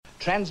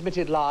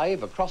transmitted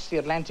live across the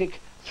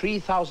Atlantic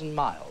 3,000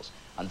 miles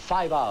and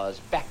 5 hours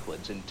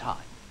backwards in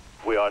time.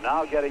 We are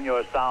now getting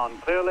your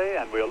sound clearly,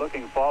 and we are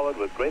looking forward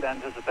with great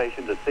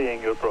anticipation to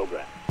seeing your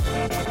program.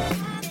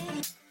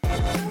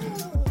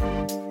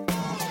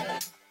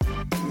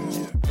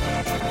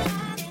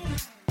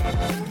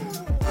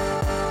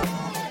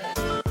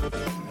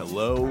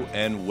 Hello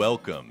and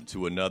welcome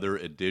to another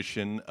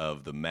edition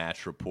of the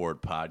Match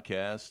Report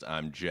podcast.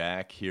 I'm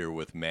Jack here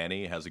with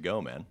Manny. How's it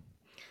going, man?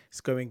 It's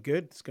going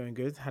good. It's going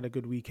good. Had a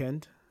good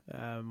weekend.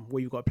 What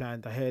you got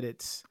planned? I heard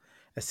it's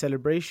a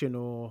celebration,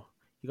 or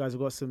you guys have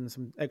got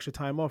some extra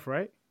time off,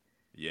 right?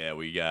 Yeah,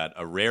 we got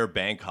a rare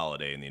bank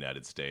holiday in the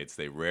United States.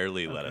 They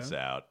rarely let us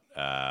out,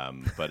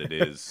 but it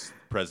is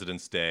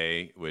President's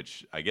Day,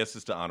 which I guess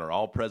is to honor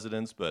all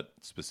presidents, but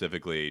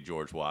specifically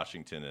George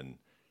Washington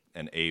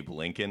and Abe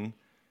Lincoln.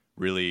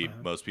 Really,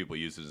 most people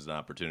use it as an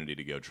opportunity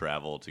to go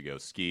travel, to go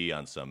ski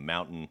on some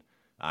mountain.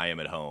 I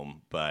am at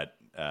home, but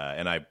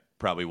and I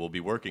probably will be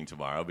working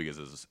tomorrow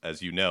because,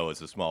 as you know,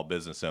 as a small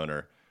business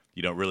owner,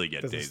 you don't really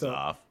get days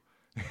off.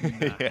 Nah.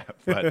 Yeah,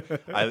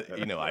 but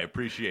I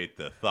appreciate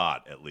the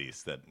thought, at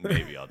least, that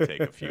maybe I'll take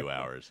a few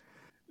hours.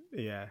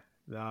 Yeah,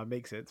 no,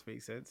 makes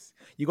sense.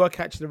 You got to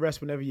catch the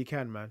rest whenever you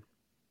can, man.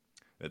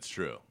 That's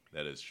true.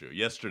 That is true.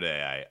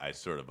 Yesterday, I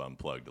sort of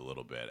unplugged a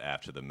little bit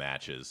after the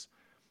matches.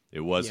 It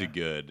was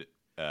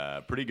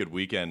a pretty good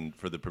weekend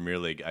for the Premier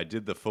League. I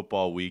did the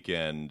football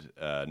weekend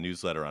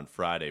newsletter on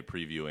Friday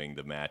previewing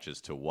the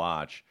matches to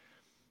watch,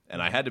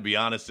 and I had to be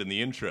honest in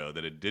the intro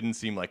that it didn't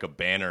seem like a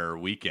banner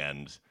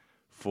weekend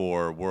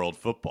for world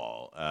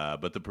football.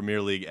 But the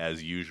Premier League,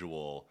 as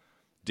usual,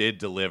 did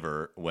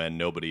deliver when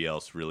nobody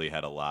else really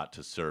had a lot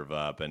to serve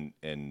up. And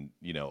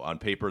on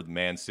paper,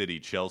 Man City,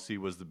 Chelsea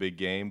was the big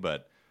game,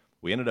 but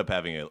we ended up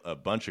having a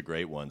bunch of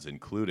great ones,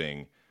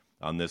 including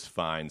on this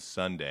fine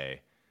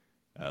Sunday,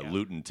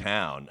 Luton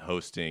Town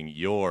hosting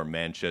your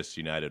Manchester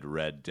United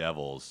Red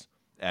Devils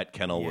at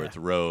Kenilworth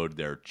Road,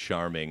 their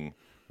charming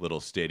little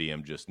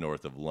stadium just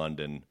north of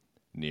London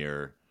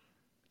near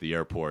the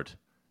airport.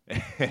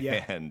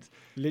 And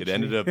it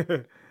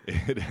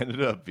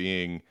ended up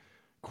being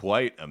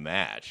quite a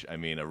match. I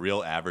mean, a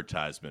real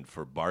advertisement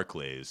for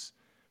Barclays.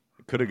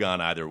 It could have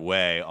gone either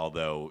way,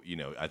 although,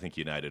 I think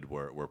United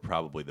were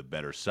probably the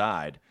better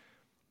side.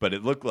 But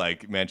it looked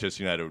like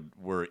Manchester United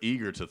were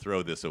eager to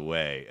throw this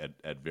away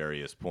at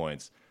various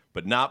points,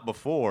 but not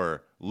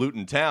before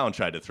Luton Town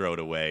tried to throw it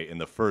away in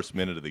the first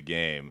minute of the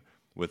game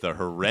with a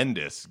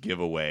horrendous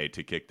giveaway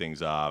to kick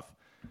things off,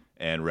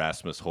 and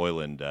Rasmus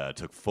Haaland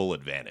took full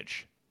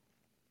advantage.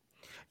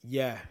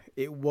 Yeah,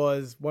 it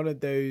was one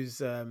of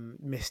those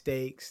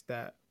mistakes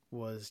that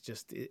was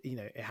just,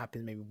 it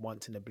happened maybe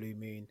once in a blue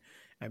moon,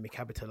 and we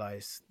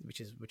capitalized, which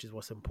is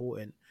what's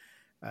important.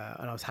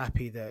 And I was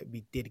happy that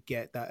we did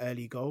get that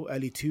early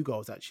 2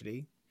 goals,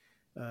 actually.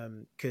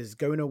 Because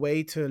going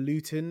away to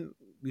Luton,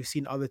 we've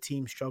seen other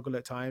teams struggle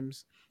at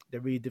times. They're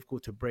really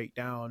difficult to break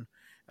down.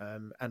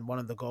 And one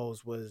of the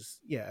goals was,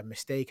 a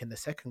mistake. And the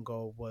second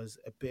goal was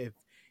a bit of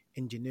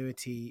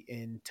ingenuity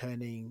in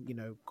turning,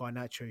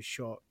 Garnacho's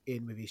shot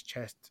in with his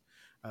chest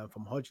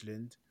from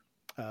Hodgland.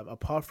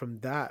 Apart from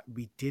that,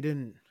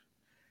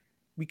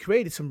 we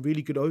created some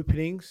really good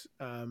openings,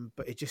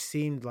 but it just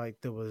seemed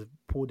like there was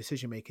poor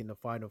decision-making in the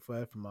final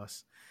third from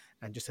us,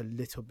 and just a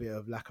little bit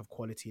of lack of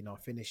quality in our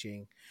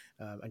finishing,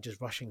 and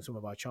just rushing some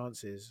of our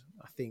chances.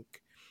 I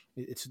think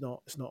it's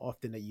not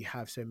often that you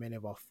have so many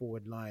of our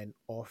forward line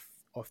off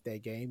their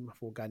game. I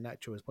thought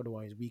Garnacho was probably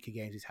one of his weaker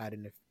games he's had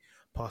in the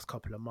past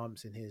couple of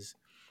months in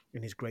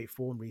his great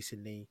form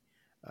recently.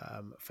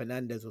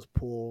 Fernandes was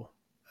poor.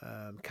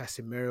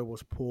 Casemiro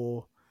was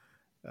poor.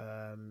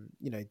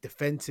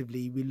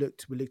 Defensively we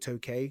looked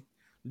okay.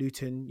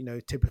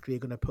 Luton, typically are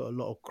going to put a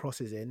lot of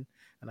crosses in,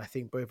 and I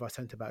think both our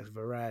centre backs,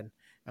 Varane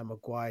and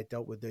Maguire,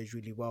 dealt with those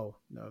really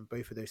well.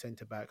 Both of those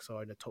centre backs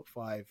are in the top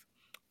 5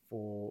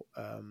 for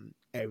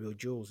aerial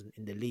duels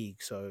in the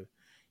league. So,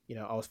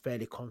 I was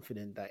fairly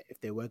confident that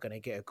if they were going to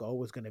get a goal,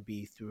 it was going to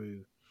be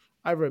through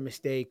either a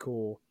mistake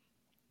or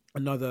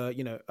another,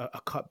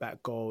 a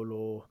cutback goal,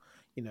 or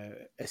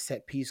a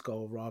set piece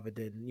goal rather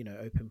than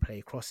open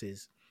play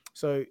crosses.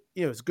 So,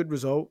 it's a good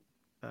result.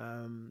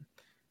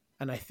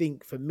 And I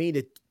think for me,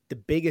 the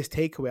biggest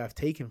takeaway I've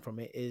taken from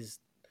it is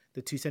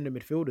the 2 centre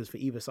midfielders for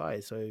either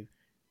side. So,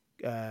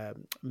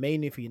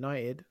 mainly for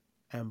United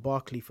and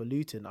Barkley for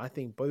Luton. I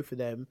think both of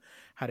them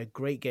had a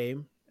great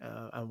game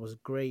and was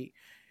great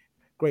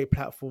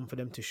platform for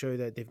them to show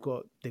that they've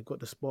got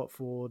the spot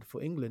for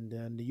England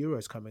and the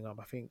Euros coming up.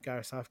 I think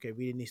Gareth Southgate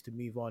really needs to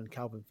move on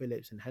Calvin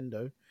Phillips and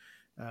Hendo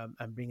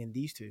and bring in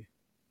these 2.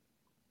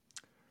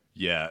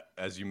 Yeah,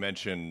 as you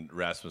mentioned,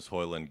 Rasmus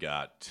Haaland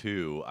got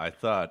 2. I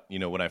thought,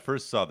 when I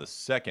first saw the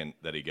second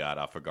that he got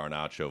off a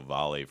Garnacho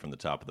volley from the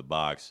top of the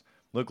box,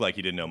 looked like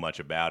he didn't know much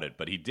about it,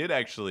 but he did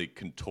actually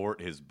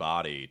contort his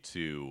body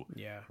to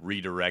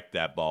redirect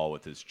that ball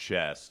with his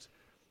chest.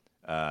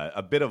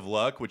 A bit of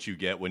luck, which you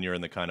get when you're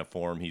in the kind of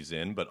form he's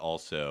in, but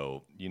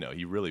also,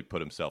 he really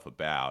put himself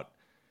about.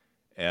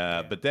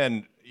 But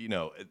then,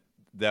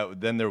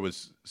 then there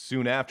was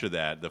soon after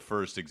that the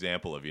first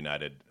example of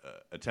United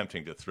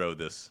attempting to throw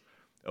this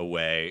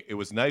away. It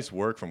was nice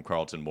work from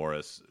Carlton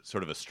Morris,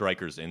 sort of a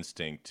striker's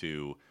instinct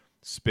to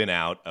spin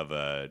out of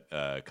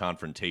a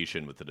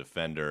confrontation with the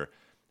defender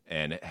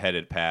and head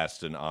it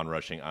past an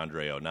onrushing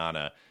Andre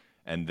Onana,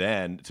 and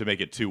then to make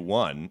it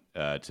 2-1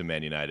 to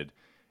Man United.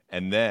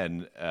 And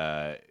then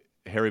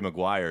Harry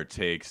Maguire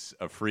takes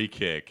a free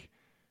kick,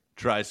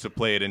 tries to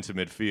play it into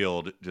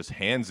midfield, just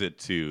hands it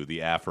to the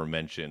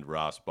aforementioned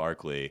Ross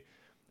Barkley.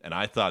 And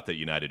I thought that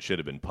United should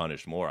have been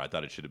punished more. I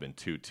thought it should have been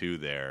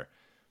 2-2 there.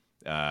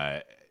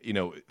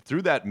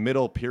 Through that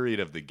middle period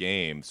of the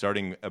game,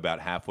 starting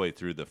about halfway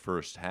through the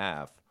first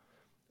half,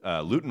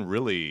 Luton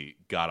really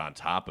got on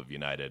top of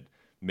United.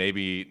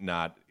 Maybe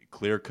not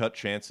clear-cut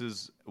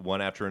chances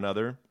one after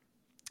another,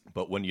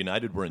 but when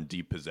United were in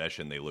deep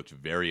possession, they looked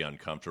very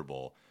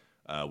uncomfortable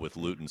with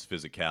Luton's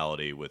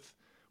physicality, with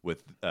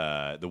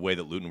the way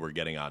that Luton were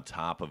getting on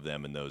top of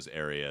them in those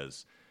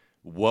areas.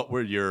 What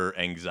were your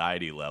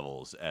anxiety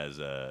levels as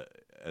a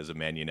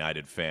Man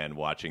United fan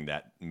watching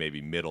that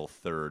maybe middle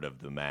third of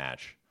the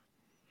match?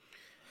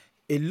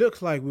 It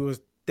looked like we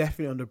was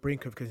definitely on the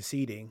brink of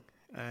conceding,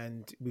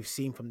 and we've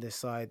seen from this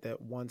side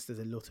that once there's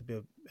a little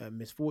bit of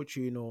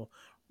misfortune, or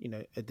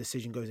a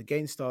decision goes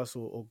against us,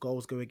 or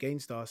goals go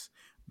against us,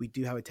 we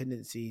do have a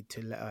tendency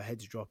to let our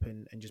heads drop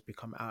and just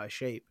become out of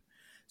shape.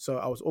 So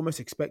I was almost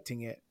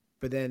expecting it,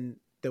 but then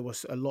there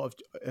was a lot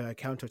of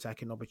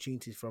counter-attacking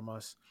opportunities from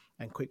us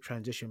and quick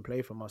transition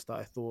play from us that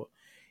I thought,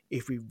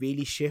 if we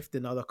really shift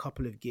another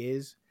couple of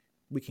gears,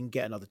 we can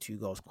get another 2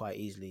 goals quite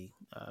easily.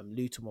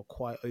 Luton were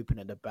quite open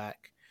at the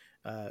back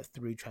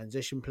through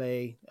transition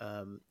play,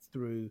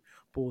 through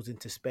balls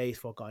into space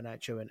for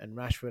Garnacho and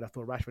Rashford. I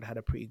thought Rashford had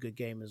a pretty good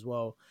game as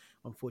well.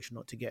 Unfortunate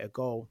not to get a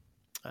goal.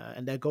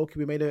 And their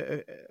goalkeeper made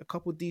a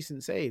couple of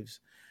decent saves.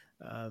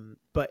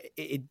 But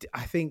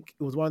I think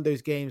it was one of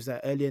those games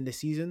that earlier in the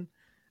season,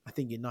 I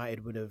think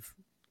United would have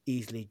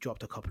easily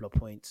dropped a couple of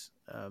points.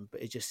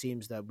 But it just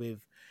seems that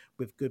with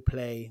good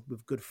play,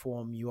 with good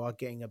form, you are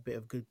getting a bit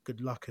of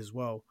good luck as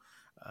well.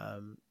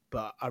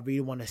 But I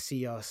really want to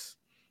see us,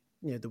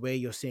 the way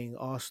you're seeing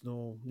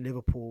Arsenal,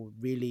 Liverpool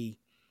really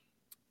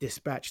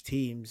dispatch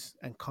teams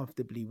and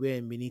comfortably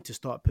win. We need to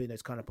start putting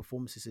those kind of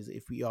performances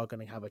if we are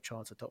going to have a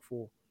chance at top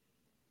 4.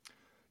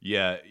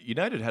 Yeah,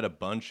 United had a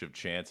bunch of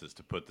chances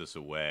to put this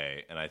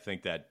away, and I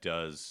think that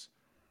does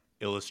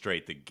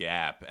illustrate the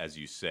gap, as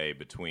you say,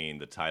 between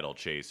the title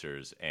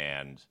chasers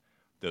and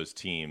those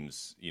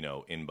teams,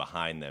 in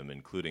behind them,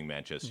 including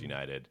Manchester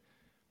United.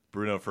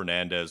 Bruno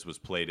Fernandes was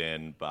played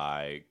in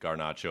by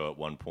Garnacho at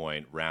one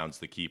point, Rounds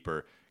the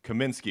keeper.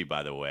 Kaminsky,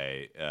 by the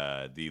way,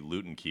 the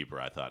Luton keeper,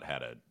 I thought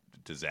had a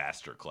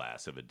disaster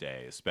class of a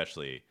day,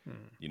 especially,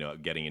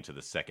 getting into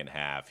the second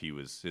half.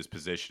 His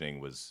positioning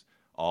was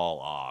all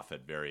off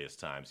at various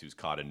times. He was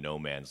caught in no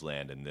man's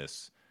land in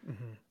this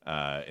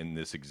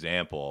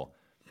example.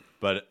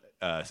 But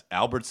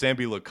Albert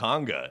Sambi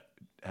Lokonga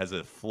has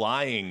a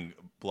flying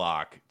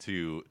block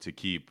to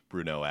keep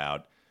Bruno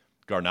out.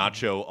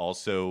 Garnacho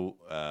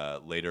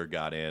also later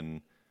got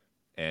in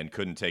and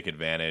couldn't take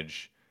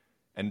advantage.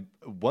 And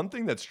one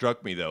thing that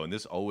struck me, though, and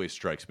this always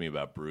strikes me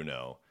about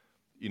Bruno,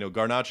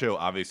 Garnacho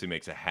obviously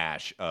makes a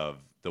hash of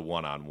the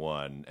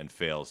one-on-one and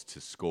fails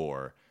to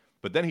score.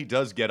 But then he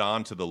does get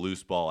on to the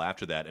loose ball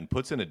after that and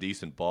puts in a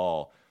decent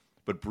ball.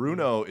 But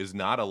Bruno is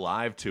not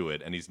alive to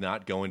it, and he's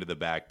not going to the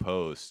back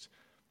post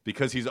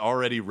because he's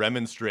already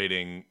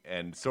remonstrating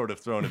and sort of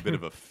throwing a bit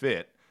of a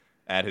fit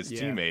at his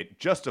teammate,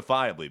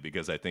 justifiably,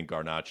 because I think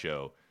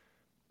Garnacho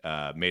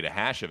made a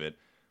hash of it.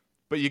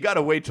 But you got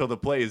to wait till the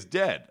play is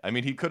dead. I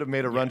mean, he could have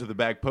made a run to the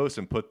back post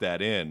and put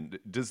that in.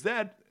 Does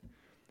that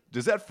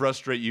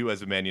frustrate you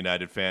as a Man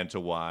United fan to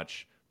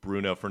watch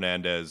Bruno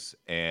Fernandes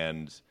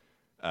and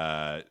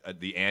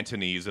the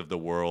Antonys of the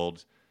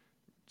world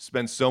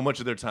spend so much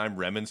of their time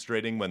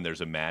remonstrating when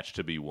there's a match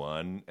to be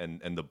won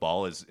and the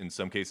ball is in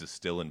some cases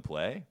still in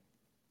play?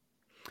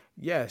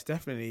 Yes,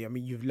 definitely. I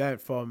mean, you've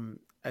learned from,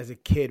 as a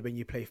kid, when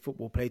you play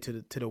football, play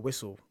to the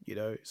whistle,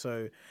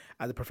 So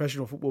as a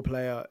professional football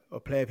player, a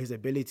player of his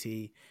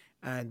ability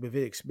and with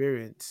his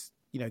experience,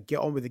 get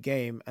on with the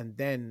game and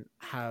then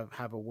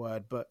have a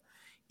word. But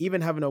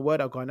even having a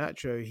word at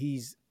Garnacho,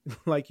 he's,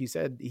 like you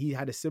said, he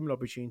had a similar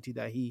opportunity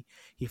that he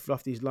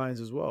fluffed these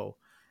lines as well.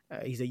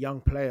 He's a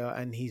young player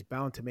and he's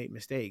bound to make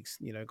mistakes.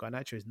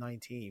 Garnacho is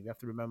 19. We have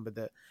to remember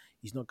that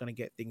he's not going to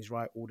get things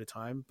right all the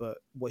time. But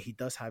what he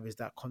does have is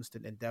that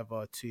constant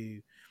endeavor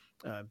to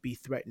be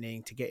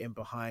threatening, to get in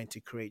behind, to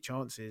create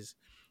chances.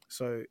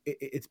 So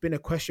it's been a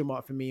question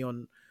mark for me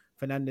on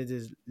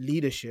Fernandez's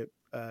leadership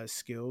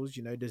skills.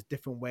 There's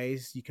different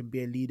ways you can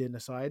be a leader in the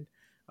side.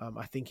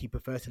 I think he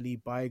prefers to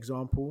lead by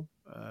example,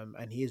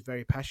 and he is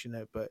very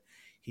passionate, but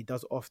he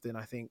does often,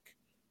 I think,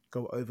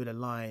 go over the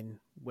line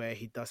where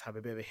he does have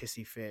a bit of a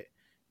hissy fit,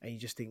 and you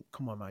just think,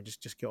 come on, man,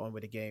 just get on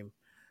with the game.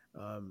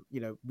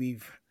 We're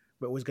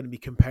always going to be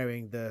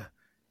comparing the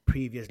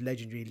previous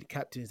legendary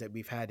captains that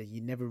we've had, and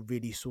you never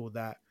really saw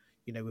that,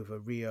 with a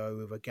Rio,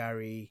 with a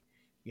Gary,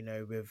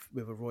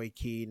 with a Roy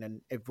Keane.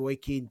 And if Roy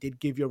Keane did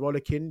give you a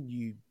rollicking,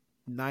 you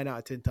 9 out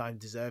of 10 times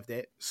deserved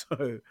it.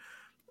 So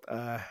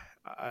uh,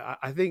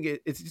 I think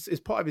it's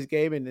part of his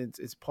game, and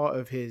it's part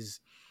of his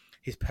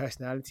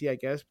personality, I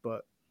guess.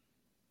 But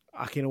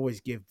I can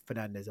always give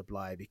Fernandez a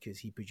bly because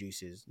he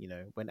produces.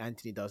 When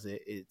Anthony does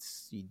it,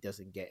 he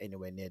doesn't get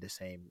anywhere near the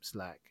same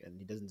slack, and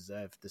he doesn't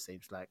deserve the same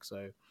slack.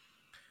 So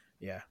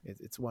yeah,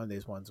 it's one of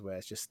those ones where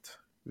it's just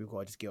we've got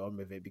to just get on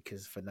with it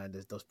because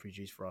Fernandez does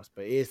produce for us,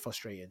 but it is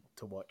frustrating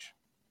to watch.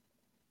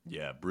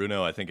 Yeah,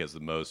 Bruno, I think, has the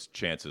most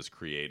chances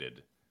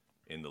created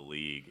in the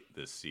league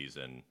this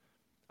season.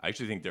 I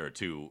actually think there are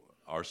two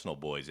Arsenal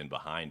boys in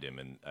behind him,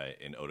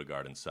 in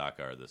Odegaard and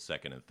Saka are the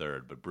second and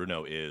third. But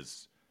Bruno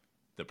is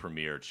the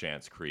premier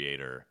chance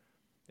creator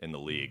in the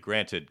league.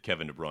 Granted,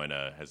 Kevin De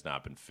Bruyne has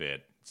not been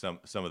fit. Some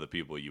of the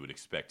people you would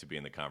expect to be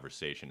in the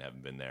conversation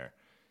haven't been there.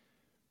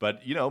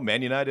 But,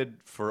 Man United,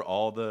 for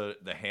all the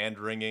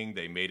hand-wringing,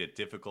 they made it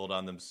difficult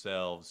on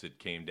themselves. It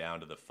came down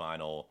to the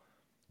final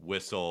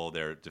whistle.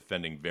 They're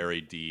defending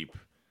very deep.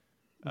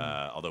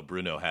 Although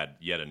Bruno had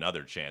yet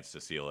another chance to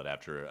seal it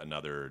after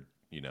another,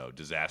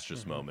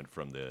 disastrous moment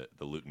from the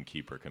Luton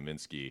keeper,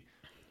 Kaminsky.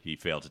 He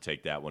failed to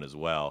take that one as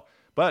well.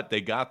 But they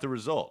got the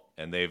result,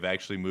 and they've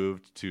actually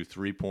moved to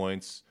 3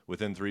 points,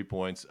 within 3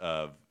 points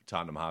of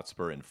Tottenham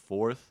Hotspur in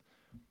fourth.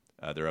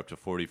 They're up to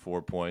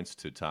 44 points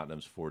to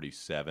Tottenham's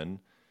 47.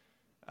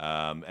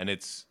 And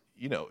it's,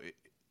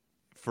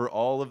 for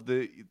all of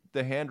the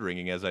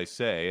hand-wringing, as I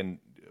say, and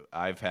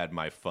I've had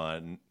my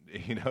fun,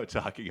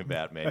 talking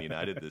about Man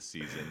United this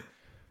season,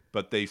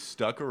 but they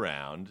stuck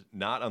around,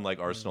 not unlike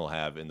Arsenal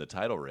have in the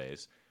title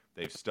race.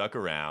 They've stuck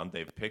around.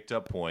 They've picked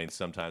up points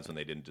sometimes when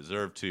they didn't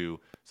deserve to.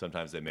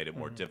 Sometimes they made it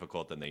more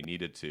difficult than they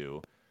needed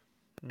to.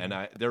 And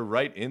they're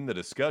right in the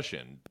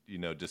discussion,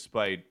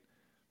 despite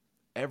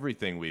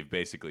everything we've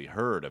basically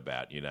heard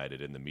about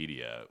United in the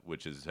media,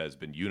 which has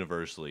been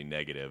universally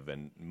negative,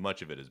 and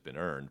much of it has been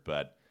earned,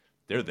 but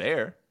they're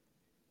there.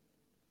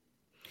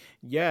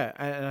 Yeah,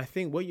 and I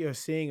think what you're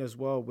seeing as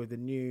well with the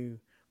new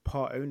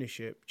part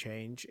ownership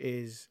change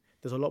is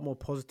there's a lot more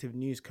positive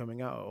news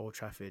coming out of Old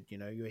Trafford.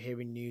 You're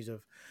hearing news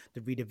of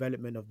the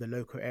redevelopment of the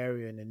local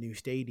area and the new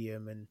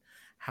stadium, and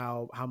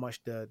how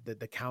much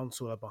the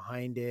council are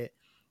behind it.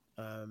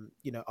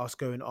 Us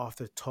going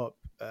after top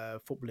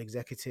football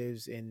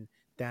executives in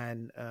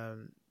Dan, I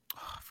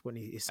forgot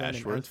his surname,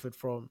 Ashworth,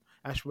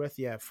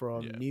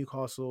 from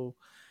Newcastle,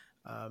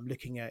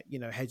 looking at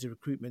heads of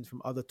recruitment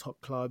from other top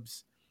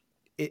clubs.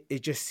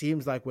 It just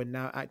seems like we're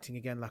now acting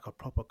again like a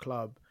proper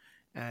club,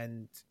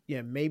 and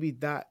maybe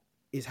that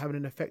is having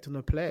an effect on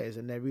the players,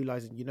 and they're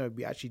realizing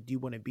we actually do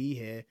want to be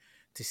here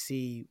to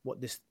see what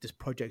this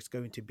project's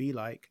going to be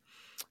like.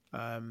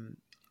 And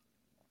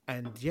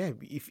yeah,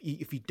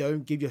 if you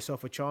don't give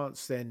yourself a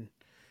chance, then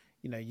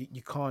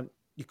you can't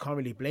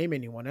really blame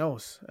anyone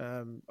else.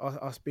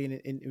 Us being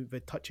in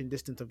the touching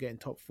distance of getting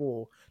top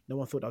four, no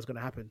one thought that was going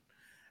to happen,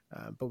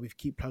 but we've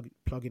keep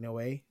plugging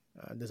away.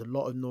 There's a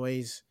lot of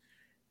noise,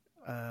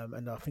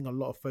 and I think a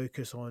lot of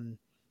focus on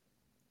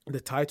the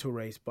title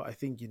race, but I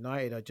think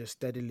United are just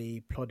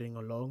steadily plodding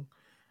along,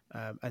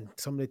 and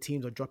some of the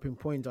teams are dropping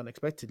points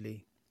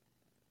unexpectedly.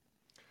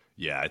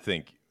 Yeah, I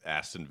think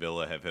Aston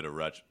Villa have hit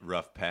a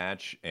rough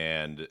patch,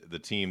 and the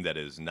team that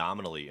is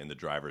nominally in the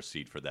driver's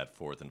seat for that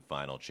fourth and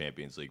final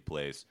Champions League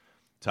place,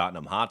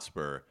 Tottenham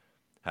Hotspur,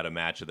 had a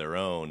match of their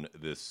own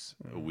this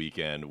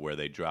weekend where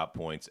they dropped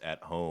points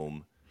at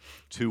home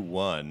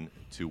 2-1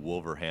 to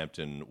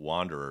Wolverhampton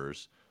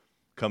Wanderers.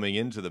 Coming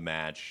into the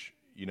match,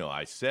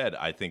 I said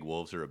I think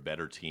Wolves are a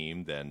better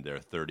team than their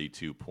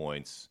 32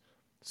 points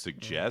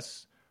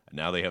suggests.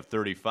 Now they have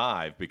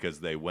 35 because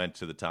they went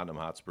to the Tottenham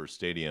Hotspur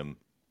Stadium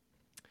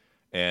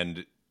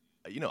and,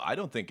 I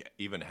don't think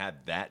even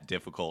had that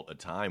difficult a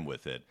time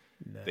with it.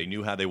 No. They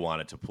knew how they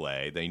wanted to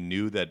play. They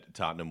knew that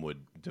Tottenham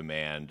would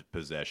demand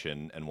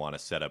possession and want to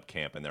set up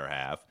camp in their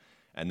half.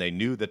 And they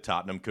knew that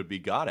Tottenham could be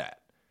got at.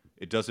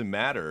 It doesn't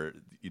matter.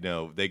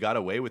 They got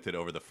away with it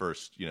over the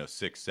first,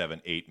 6,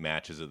 7, 8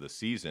 matches of the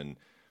season,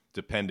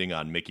 depending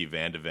on Mickey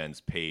Van de Ven's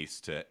pace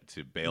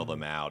to bail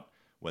them out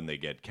when they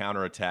get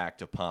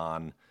counterattacked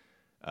upon.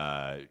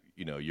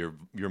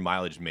 Your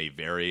mileage may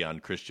vary on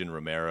Christian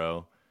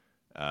Romero.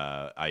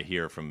 I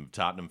hear from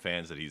Tottenham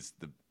fans that he's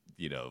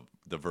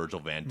the Virgil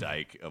van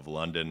Dijk of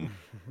London.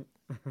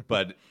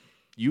 But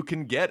you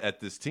can get at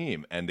this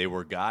team, and they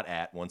were got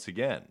at once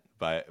again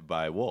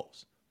by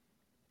Wolves.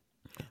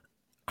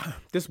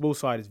 This Wolves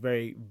side is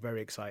very,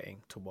 very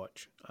exciting to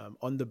watch.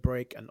 On the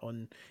break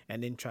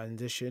and in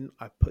transition,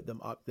 I put them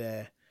up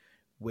there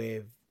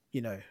with,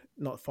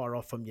 not far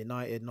off from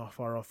United, not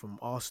far off from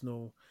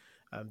Arsenal.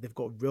 They've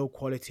got real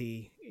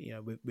quality,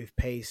 with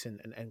pace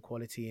and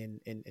quality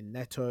in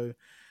Neto,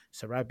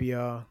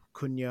 Sarabia,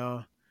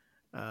 Cunha.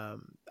 I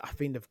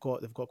think they've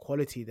got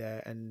quality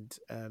there, and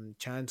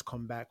Chan's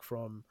come back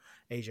from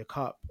Asia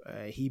Cup.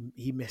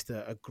 He missed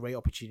a great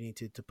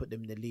opportunity to put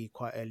them in the lead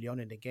quite early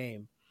on in the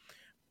game.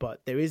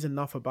 But there is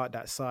enough about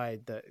that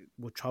side that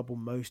will trouble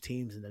most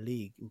teams in the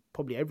league,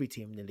 probably every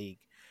team in the league.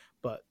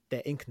 But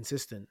they're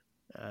inconsistent.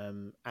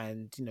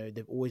 And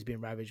they've always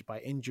been ravaged by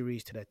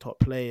injuries to their top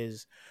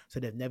players, so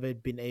they've never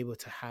been able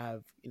to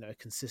have a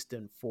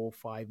consistent 4 or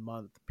 5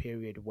 month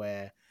period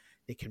where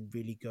they can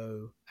really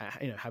go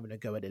having a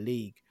go at the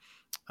league.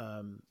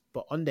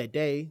 But on their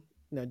day,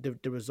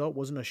 the result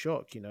wasn't a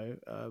shock.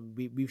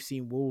 We've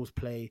seen Wolves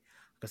play,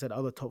 like I said,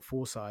 other top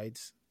four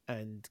sides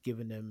and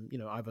given them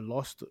either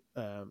lost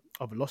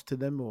to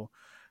them or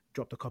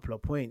dropped a couple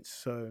of points.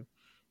 So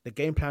the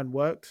game plan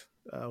worked.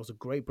 It was a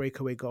great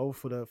breakaway goal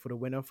for the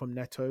winner from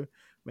Neto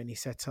when he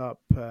set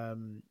up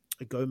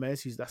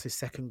Gomez. That's his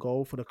second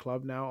goal for the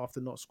club now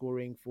after not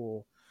scoring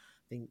for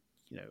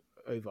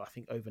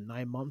over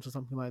 9 months or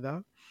something like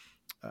that.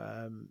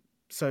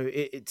 So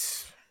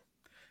it's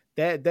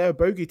they're a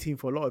bogey team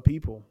for a lot of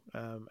people,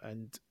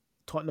 and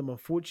Tottenham,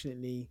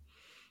 unfortunately,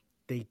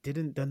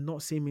 they're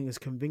not seeming as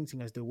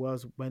convincing as they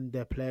was when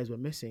their players were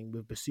missing.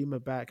 With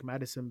Basuma back,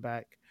 Maddison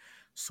back,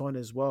 Son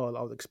as well,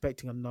 I was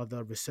expecting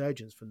another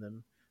resurgence from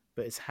them,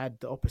 but it's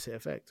had the opposite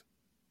effect.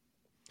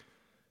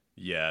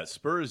 Yeah,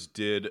 Spurs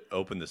did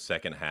open the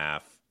second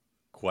half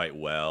quite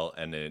well,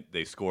 and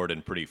they scored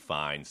in pretty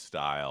fine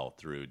style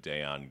through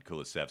Dejan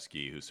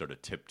Kulusevski, who sort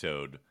of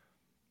tiptoed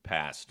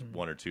past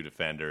one or two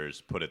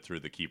defenders, put it through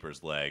the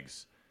keeper's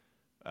legs.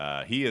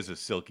 He is a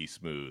silky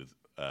smooth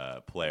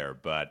player,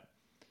 but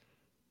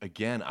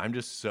again, I'm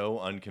just so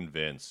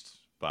unconvinced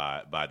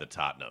by the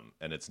Tottenham,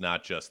 and it's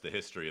not just the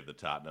history of the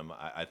Tottenham.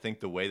 I think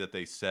the way that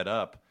they set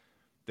up,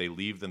 they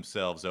leave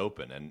themselves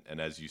open, and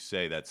as you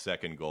say, that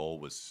second goal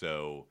was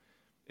so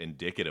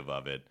indicative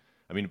of it.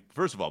 I mean,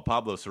 first of all,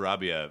 Pablo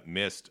Sarabia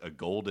missed a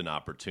golden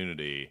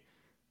opportunity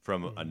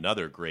from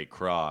another great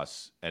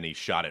cross, and he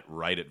shot it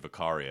right at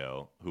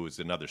Vicario, who is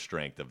another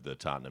strength of the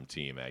Tottenham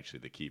team, actually,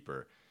 the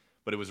keeper.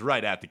 But it was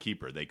right at the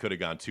keeper. They could have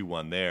gone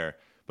 2-1 there,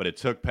 but it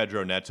took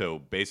Pedro Neto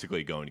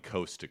basically going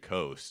coast to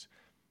coast,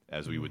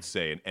 as we would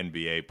say in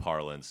NBA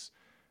parlance,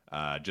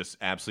 just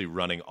absolutely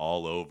running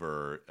all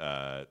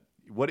over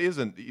what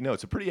isn't,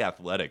 it's a pretty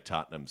athletic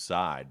Tottenham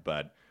side,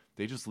 but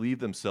they just leave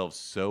themselves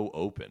so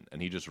open,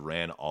 and he just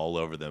ran all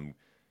over them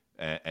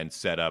and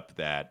set up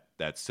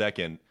that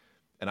second.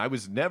 And I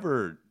was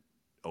never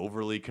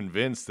overly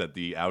convinced that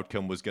the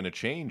outcome was going to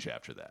change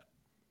after that.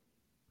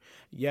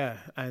 Yeah,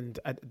 and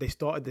they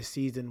started the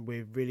season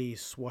with really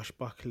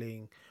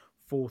swashbuckling,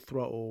 full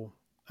throttle,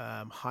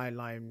 high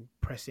line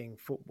pressing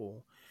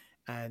football,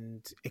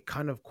 and it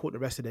kind of caught the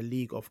rest of the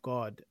league off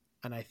guard.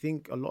 And I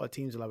think a lot of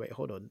teams are like, wait,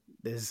 hold on.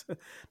 There's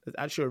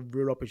actually a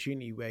real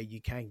opportunity where you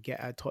can get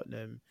at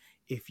Tottenham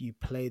if you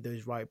play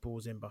those right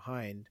balls in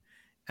behind.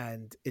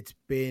 And it's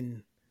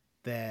been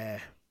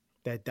their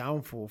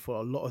downfall for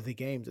a lot of the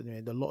games. I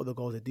mean, a lot of the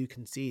goals they do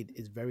concede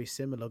is very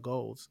similar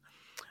goals.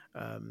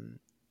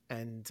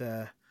 And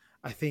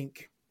I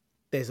think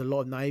there's a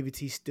lot of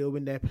naivety still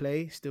in their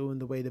play, still in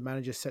the way the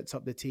manager sets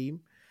up the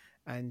team.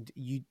 And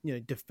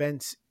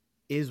defense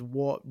is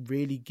what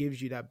really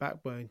gives you that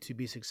backbone to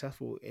be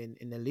successful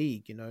in the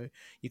league.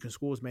 You can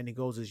score as many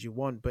goals as you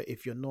want, but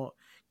if you're not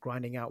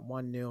grinding out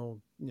 1-0,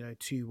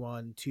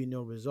 2-1,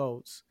 2-0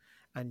 results,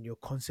 and you're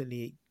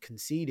constantly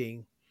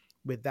conceding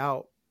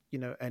without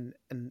an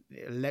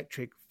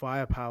electric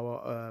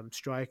firepower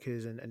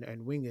strikers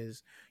and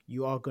wingers,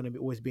 you are going to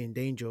always be in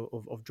danger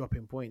of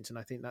dropping points. And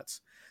I think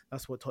that's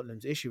what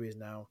Tottenham's issue is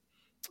now.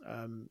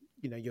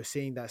 You're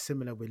seeing that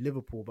similar with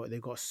Liverpool, but they've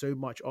got so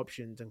much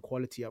options and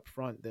quality up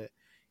front that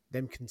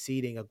them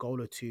conceding a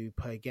goal or two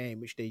per game,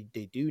 which they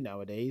do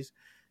nowadays,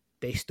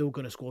 they're still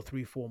going to score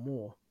 3-4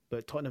 more.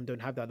 But Tottenham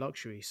don't have that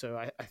luxury. So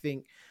I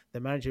think the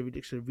manager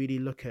should really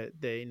look at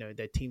their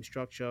team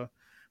structure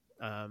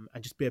and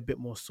just be a bit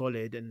more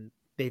solid. And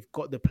they've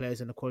got the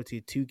players and the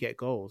quality to get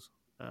goals,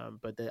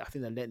 but I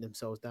think they're letting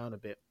themselves down a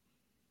bit.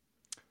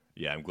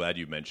 Yeah, I'm glad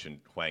you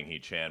mentioned Hwang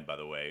Hee-chan, by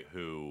the way,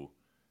 who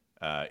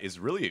is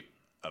really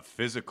a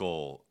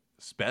physical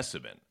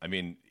specimen. I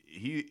mean,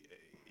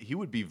 he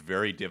would be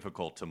very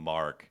difficult to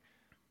mark.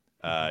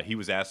 He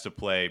was asked to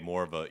play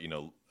more of a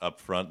up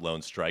front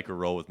lone striker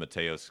role with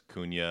Mateus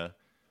Cunha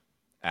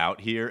out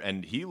here,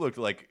 and he looked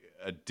like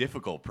a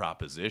difficult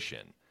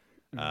proposition.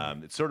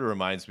 It sort of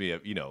reminds me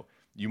of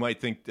you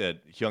might think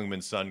that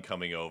Heung-min Son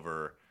coming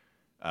over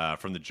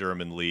from the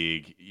German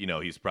league,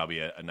 he's probably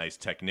a nice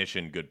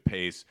technician, good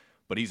pace,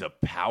 but he's a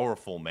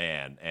powerful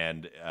man.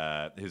 And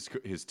his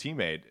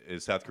teammate,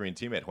 his South Korean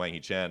teammate, Hwang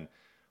Hee-chan,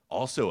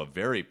 also a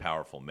very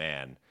powerful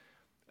man.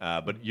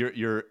 But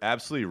you're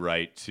absolutely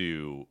right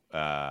to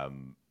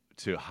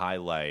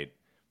highlight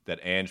that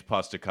Ange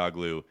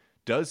Postecoglou,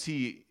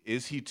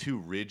 is he too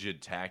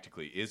rigid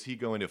tactically? Is he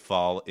going to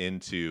fall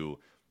into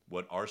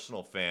what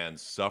Arsenal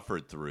fans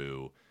suffered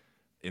through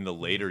in the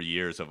later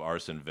years of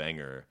Arsene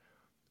Wenger,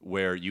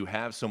 where you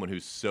have someone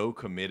who's so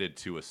committed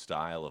to a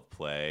style of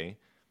play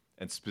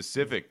and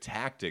specific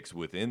tactics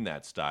within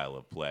that style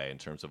of play in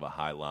terms of a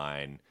high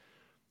line,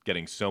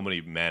 getting so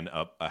many men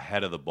up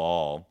ahead of the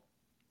ball,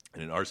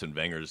 and in Arsene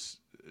Wenger's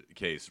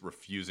case,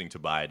 refusing to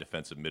buy a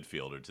defensive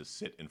midfielder to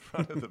sit in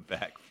front of the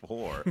back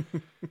four.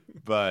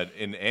 But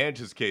in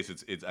Ange's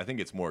case, I think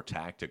it's more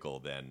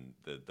tactical than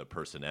the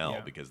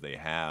personnel, because they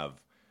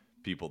have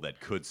people that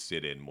could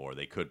sit in more.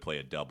 They could play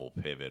a double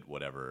pivot,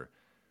 whatever,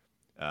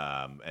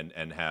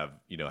 and have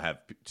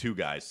two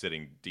guys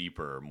sitting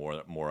deeper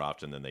more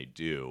often than they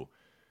do.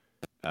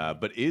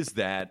 But is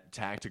that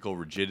tactical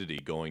rigidity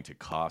going to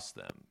cost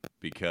them?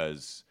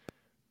 Because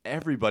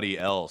everybody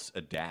else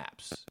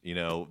adapts.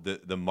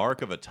 The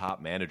mark of a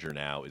top manager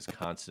now is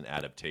constant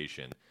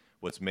adaptation.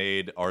 What's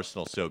made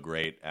Arsenal so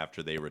great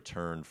after they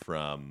returned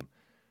from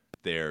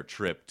their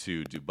trip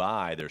to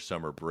Dubai, their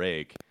summer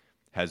break,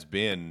 has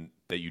been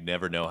that you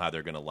never know how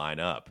they're going to line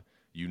up.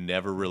 You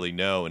never really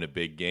know in a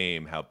big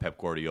game how Pep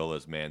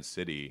Guardiola's Man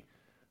City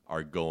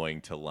are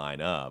going to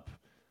line up.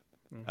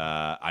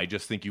 I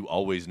just think you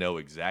always know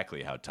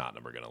exactly how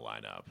Tottenham are going to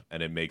line up,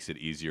 and it makes it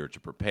easier to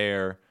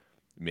prepare.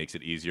 It makes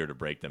it easier to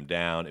break them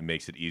down. It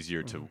makes it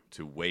easier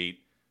to wait,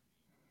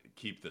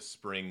 keep the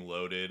spring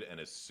loaded, and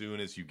as soon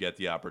as you get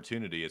the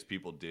opportunity, as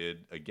people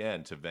did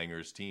again to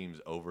Wenger's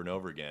teams over and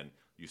over again,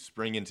 you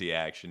spring into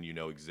action. You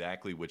know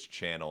exactly which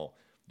channel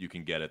you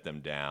can get at them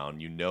down.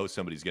 You know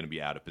somebody's going to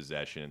be out of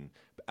position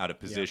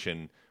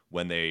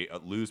when they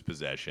lose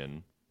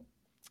possession,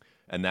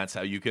 and that's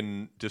how you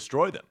can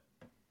destroy them.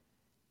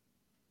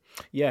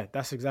 Yeah,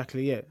 that's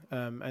exactly it.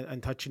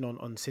 And touching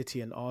on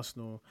City and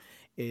Arsenal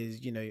is,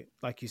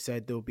 like you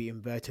said, there'll be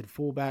inverted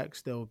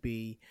fullbacks. There'll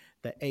be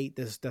the 8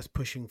 that's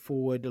pushing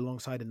forward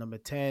alongside the number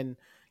 10.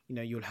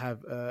 You'll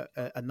have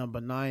a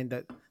number 9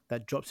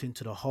 that drops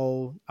into the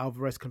hole.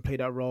 Alvarez can play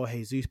that role.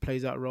 Jesus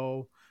plays that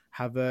role.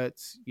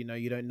 Havertz,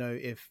 you don't know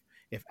if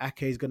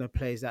Ake is going to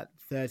play as that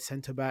third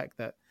centre back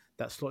that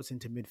slots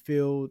into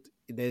midfield.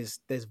 There's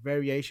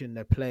variation in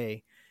their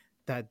play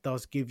that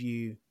does give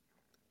you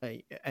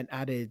an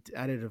added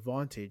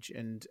advantage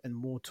and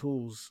more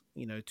tools,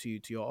 to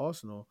your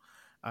arsenal.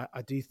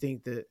 I do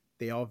think that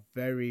they are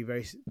very,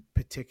 very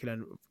particular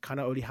and kind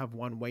of only have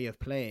one way of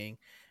playing,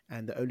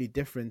 and the only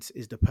difference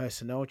is the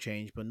personnel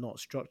change, but not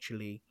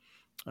structurally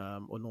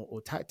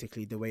or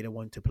tactically the way they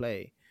want to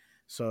play.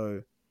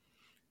 So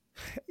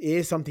it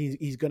is something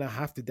he's going to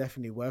have to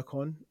definitely work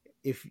on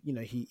if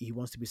he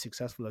wants to be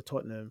successful at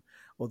Tottenham.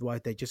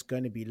 Otherwise, they're just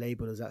going to be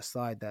labelled as that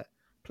side that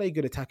play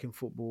good attacking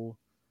football.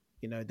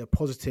 They're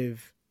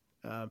positive,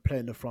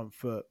 playing the front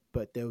foot,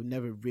 but they'll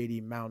never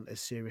really mount a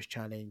serious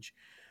challenge,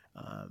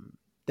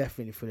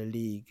 definitely for the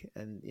league.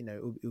 And,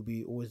 it'll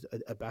be always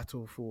a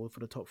battle for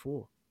the top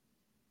 4.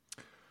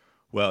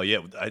 Well, yeah,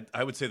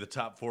 I would say the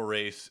top 4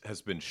 race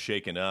has been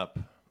shaken up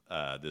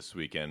this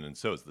weekend, and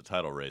so is the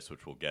title race,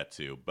 which we'll get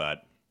to.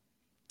 But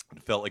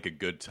it felt like a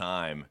good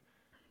time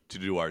to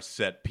do our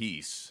set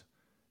piece,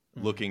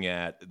 looking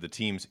at the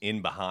teams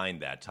in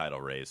behind that title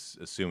race,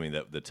 assuming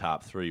that the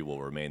top 3 will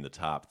remain the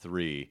top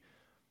 3.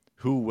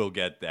 Who will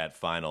get that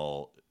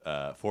final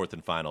fourth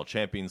and final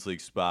Champions League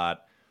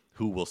spot?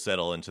 Who will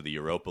settle into the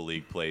Europa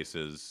League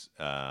places?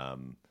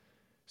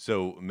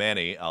 So,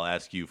 Manny, I'll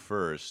ask you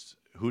first.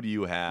 Who do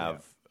you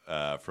have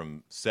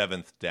from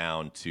 7th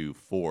down to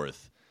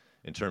 4th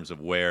in terms of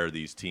where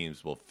these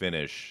teams will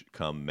finish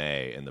come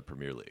May in the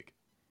Premier League?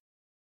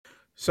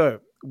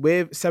 So,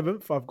 with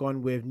 7th, I've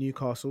gone with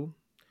Newcastle.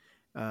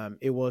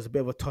 It was a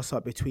bit of a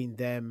toss-up between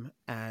them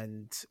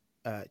and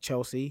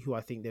Chelsea, who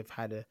I think they've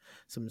had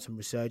some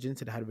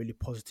resurgence and had a really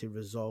positive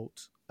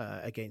result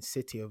against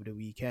City over the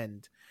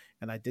weekend.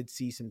 And I did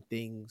see some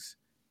things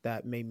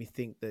that made me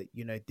think that,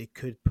 they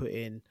could put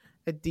in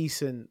a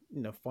decent,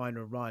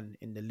 final run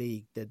in the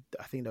league.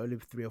 I think they're only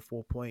 3 or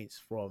 4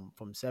 points from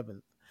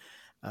 7th.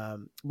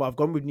 But I've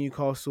gone with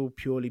Newcastle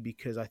purely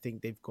because I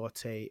think they've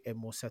got a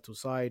more settled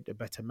side, a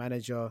better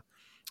manager,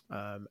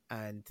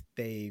 and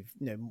they've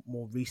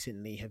more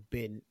recently have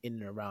been in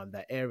and around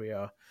that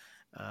area,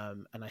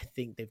 and I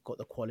think they've got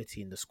the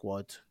quality in the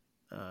squad.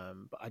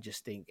 But I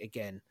just think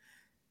again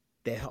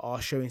they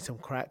are showing some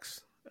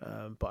cracks,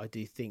 but I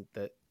do think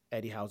that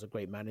Eddie Howe's a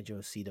great manager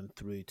and see them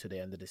through to the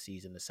end of the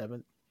season, the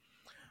 7th.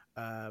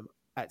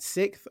 At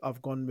 6th,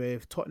 I've gone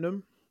with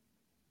Tottenham.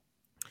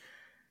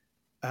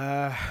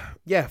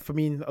 For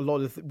me, a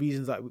lot of the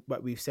reasons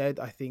that we've said,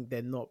 I think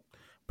they're not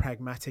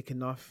pragmatic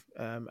enough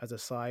as a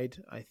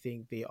side. I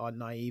think they are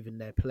naive in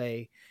their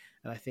play,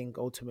 and I think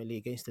ultimately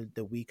against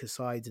the weaker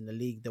sides in the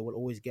league, they will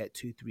always get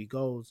 2-3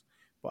 goals.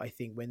 But I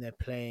think when they're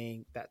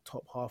playing that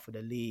top half of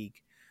the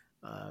league,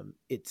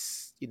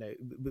 it's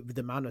with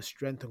the amount of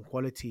strength and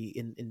quality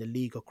in the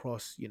league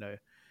across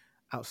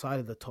outside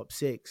of the top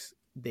 6,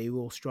 they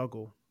will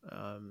struggle.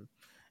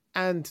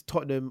 And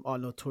Tottenham are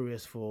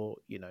notorious for,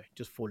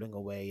 just falling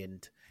away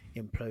and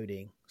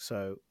imploding.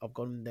 So I've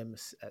gone them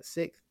at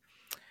 6th.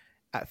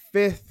 At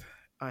 5th,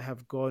 I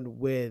have gone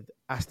with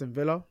Aston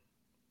Villa.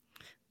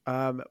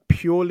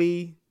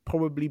 Purely,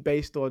 probably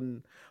based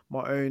on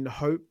my own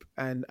hope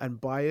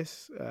and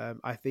bias.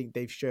 I think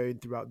they've shown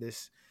throughout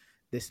this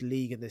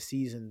league and this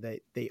season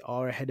that they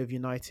are ahead of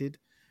United.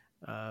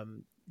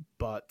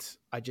 But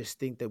I just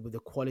think that with the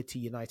quality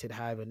United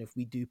have, and if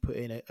we do put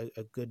in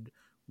a good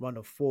run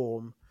of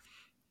form,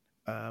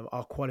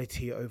 our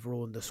quality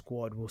overall in the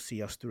squad will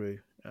see us through.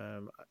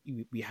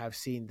 We have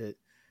seen that,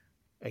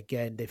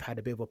 again, they've had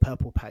a bit of a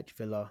purple patch,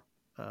 Villa,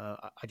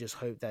 I just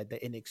hope that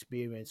the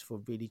inexperience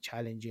for really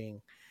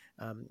challenging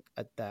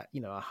at that,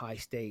 a high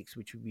stakes,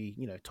 which would be,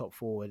 top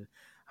four. And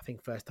I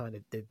think first time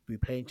they've been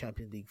playing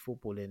Champions League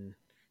football in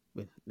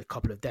a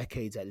couple of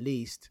decades at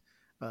least.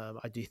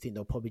 I do think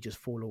they'll probably just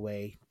fall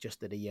away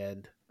just at the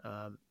end.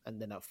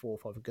 And then at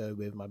fourth, I would go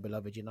with my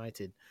beloved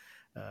United.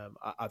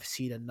 I've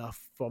seen enough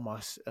from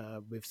us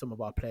with some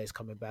of our players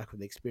coming back,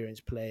 with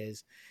experienced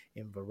players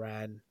in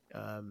Varane,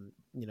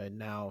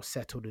 now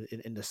settled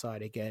in the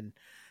side again.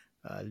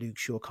 Luke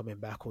Shaw coming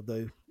back,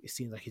 although it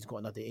seems like he's got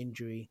another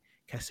injury.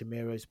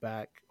 Casemiro's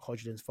back.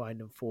 Hodgson's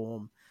finding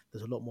form.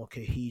 There's a lot more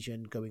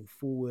cohesion going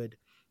forward.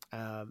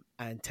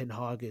 And Ten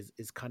Hag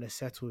is kind of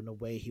settled in a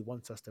way he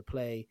wants us to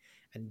play,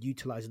 and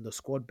utilizing the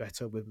squad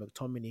better, with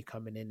McTominay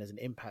coming in as an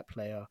impact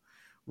player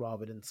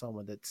rather than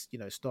someone that's,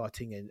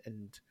 starting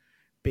and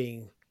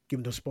being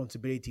given the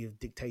responsibility of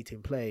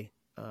dictating play.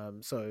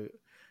 So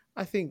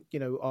I think,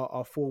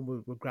 our form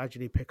will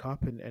gradually pick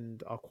up,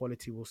 and our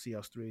quality will see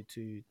us through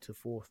to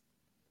fourth.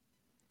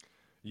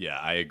 Yeah,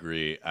 I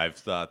agree. I've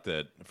thought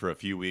that for a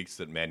few weeks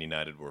that Man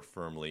United were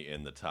firmly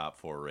in the top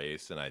four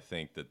race, and I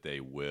think that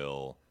they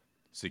will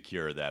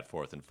secure that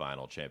fourth and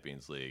final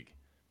Champions League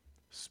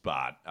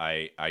spot.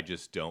 I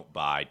just don't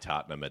buy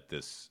Tottenham at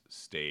this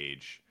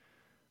stage.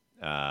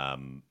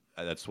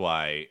 That's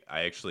why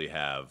I actually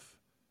have.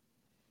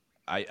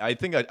 I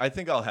think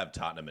I'll have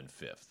Tottenham in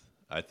fifth.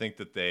 I think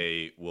that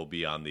they will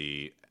be on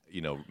the,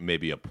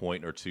 maybe a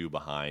point or two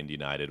behind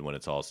United when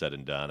it's all said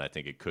and done. I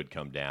think it could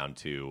come down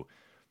to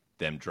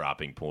them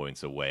dropping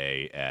points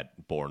away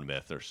at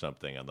Bournemouth or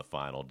something on the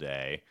final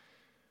day.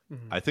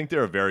 Mm-hmm. I think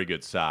they're a very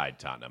good side,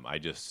 Tottenham.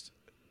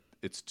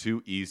 It's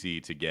too easy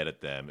to get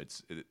at them.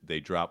 They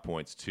drop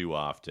points too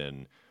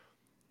often.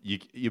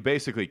 You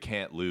basically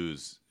can't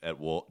lose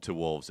to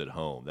Wolves at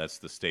home. That's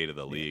the state of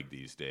the league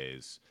these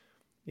days.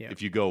 Yeah.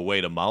 If you go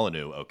away to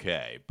Molineux,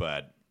 okay,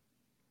 but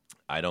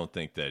I don't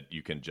think that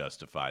you can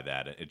justify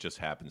that. It just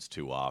happens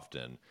too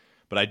often.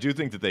 But I do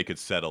think that they could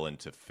settle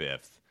into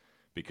fifth,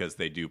 because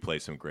they do play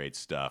some great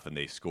stuff and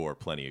they score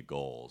plenty of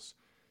goals.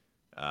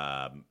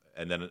 And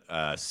then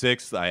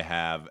sixth, I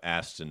have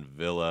Aston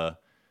Villa,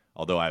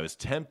 although I was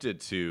tempted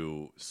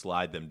to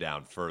slide them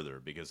down further,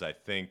 because I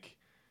think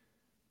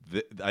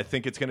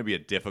it's going to be a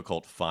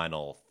difficult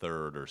final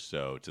third or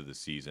so to the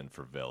season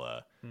for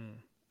Villa.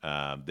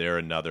 They're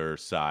another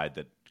side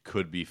that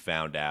could be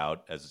found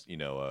out. As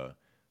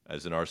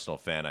as an Arsenal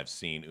fan, I've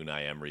seen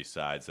Unai Emery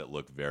sides that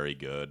look very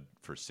good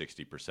for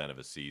 60% of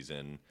a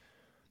season.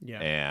 Yeah.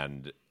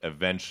 And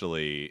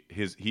eventually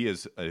he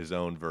is his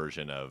own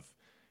version of,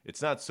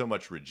 it's not so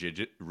much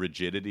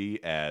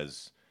rigidity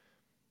as,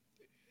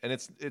 and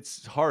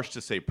it's harsh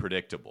to say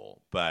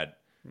predictable, but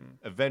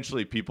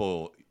eventually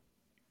people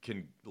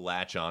can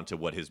latch on to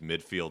what his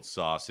midfield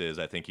sauce is.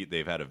 I think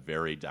they've had a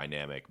very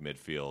dynamic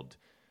midfield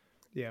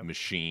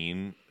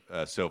machine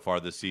so far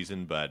this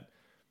season, but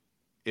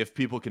if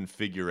people can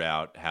figure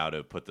out how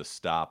to put the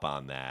stop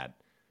on that,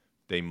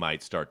 they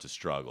might start to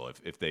struggle.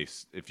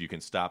 If you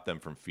can stop them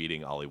from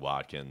feeding Ollie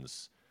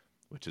Watkins,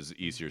 which is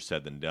easier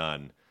said than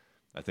done,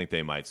 I think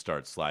they might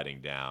start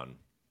sliding down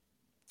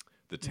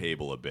the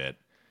table a bit.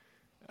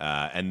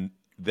 And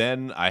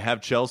then I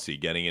have Chelsea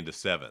getting into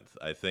seventh.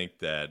 I think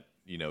that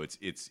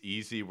it's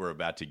easy. We're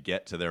about to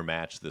get to their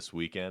match this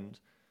weekend.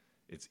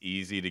 It's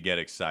easy to get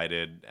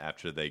excited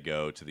after they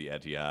go to the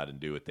Etihad and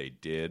do what they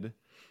did.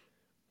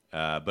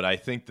 But I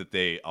think that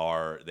they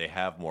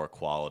have more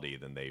quality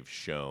than they've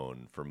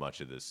shown for much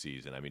of this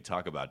season. I mean,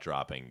 talk about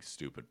dropping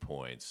stupid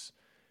points.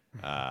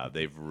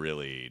 They've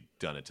really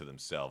done it to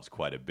themselves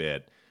quite a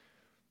bit.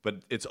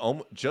 But it's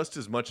just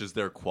as much as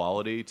their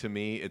quality to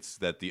me, it's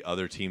that the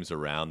other teams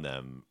around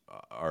them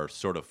are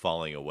sort of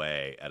falling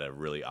away at a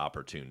really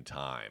opportune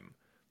time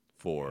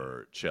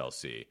for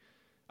Chelsea.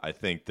 I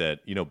think that,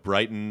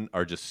 Brighton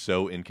are just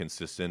so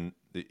inconsistent.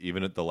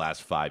 Even at the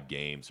last 5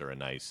 games are a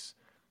nice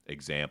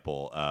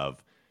example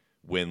of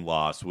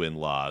win-loss,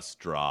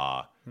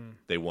 draw.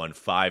 They won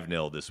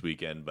 5-0 this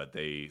weekend, but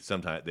they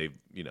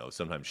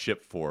sometimes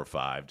ship 4 or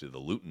 5 to the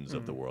Lutons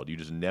of the world. You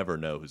just never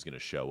know who's going to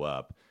show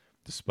up,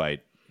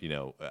 despite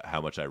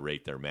how much I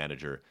rate their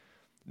manager.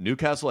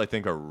 Newcastle, I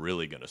think, are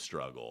really going to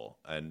struggle,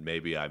 and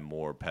maybe I'm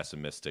more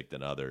pessimistic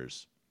than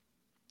others.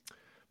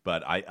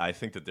 But I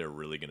think that they're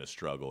really going to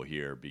struggle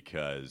here,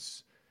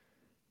 because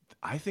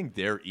I think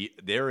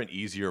they're an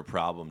easier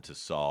problem to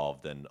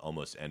solve than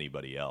almost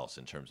anybody else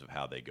in terms of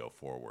how they go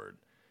forward.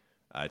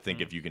 I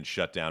think if you can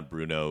shut down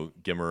Bruno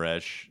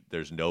Guimaraes,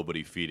 there's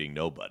nobody feeding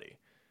nobody.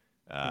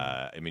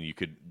 I mean,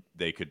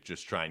 they could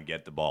just try and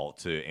get the ball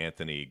to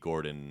Anthony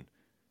Gordon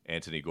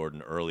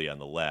early on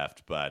the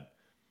left, but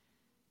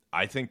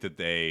I think that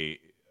they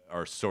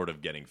are sort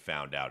of getting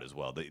found out as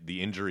well.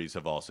 The injuries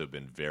have also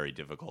been very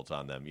difficult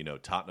on them.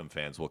 Tottenham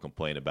fans will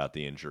complain about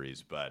the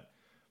injuries, but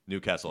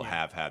Newcastle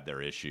have had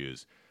their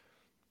issues.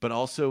 But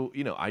also,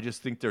 I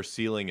just think their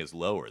ceiling is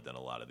lower than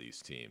a lot of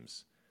these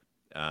teams.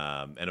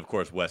 And, of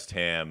course, West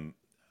Ham,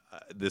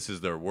 this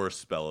is their worst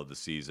spell of the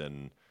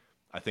season.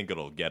 I think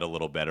it'll get a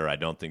little better. I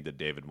don't think that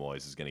David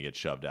Moyes is going to get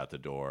shoved out the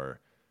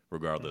door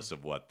regardless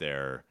of what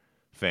their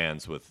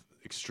fans with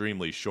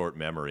extremely short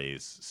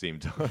memories seem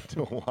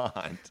to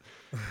want.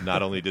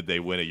 Not only did they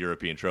win a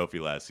European trophy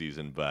last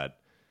season, but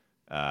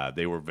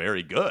they were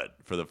very good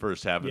for the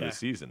first half of the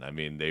season. I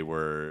mean, they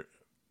were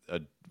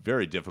a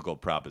very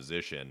difficult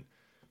proposition.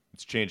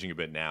 It's changing a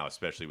bit now,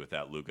 especially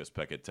without Lucas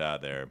Paquetá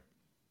there.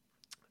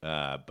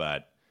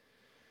 But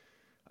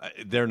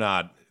they're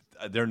not.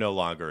 They're no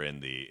longer in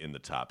the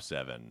top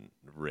 7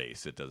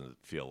 race. It doesn't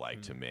feel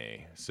like to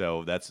me.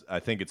 So I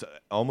think it's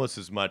almost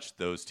as much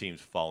those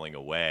teams falling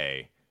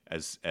away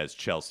as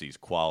Chelsea's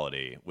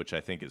quality, which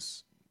I think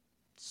is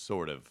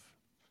sort of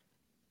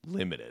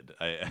limited.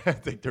 I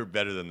think they're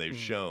better than they've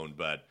shown,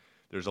 but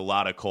there's a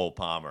lot of Cole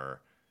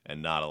Palmer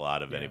and not a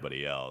lot of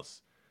anybody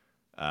else.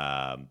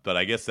 But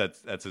I guess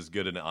that's as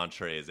good an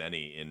entree as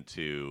any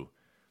into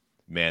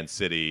Man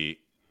City.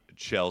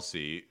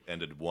 Chelsea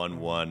ended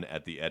 1-1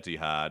 at the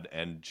Etihad,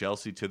 and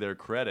Chelsea, to their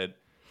credit,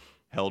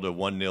 held a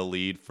 1-0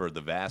 lead for the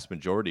vast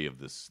majority of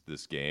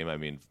this game. I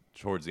mean,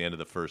 towards the end of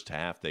the first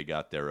half, they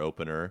got their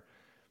opener,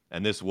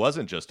 and this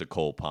wasn't just a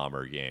Cole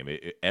Palmer game.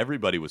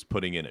 Everybody was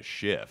putting in a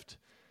shift.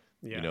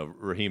 Yeah. You know,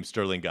 Raheem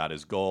Sterling got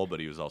his goal, but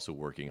he was also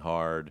working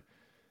hard.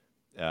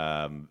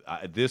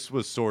 This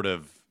was sort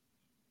of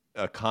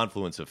a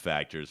confluence of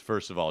factors.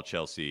 First of all,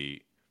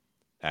 Chelsea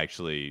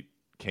actually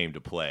came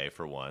to play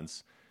for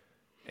once,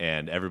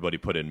 and everybody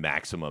put in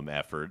maximum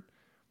effort.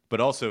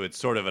 But also, it's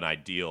sort of an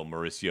ideal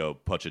Mauricio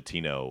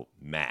Pochettino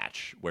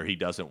match where he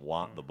doesn't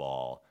want the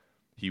ball.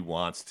 He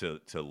wants to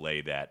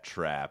lay that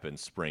trap and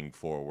spring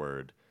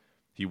forward.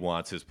 He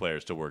wants his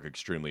players to work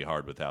extremely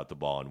hard without the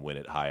ball and win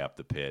it high up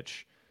the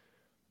pitch.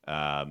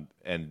 And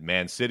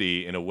Man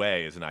City, in a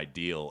way, is an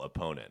ideal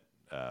opponent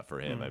for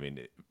him. I mean,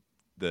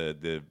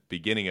 the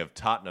beginning of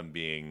Tottenham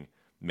being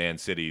Man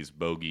City's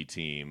bogey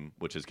team,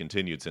 which has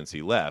continued since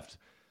he left,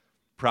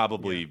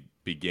 probably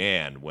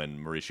began when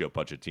Mauricio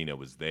Pochettino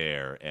was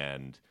there,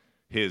 and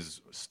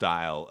his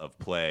style of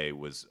play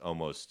was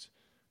almost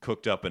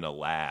cooked up in a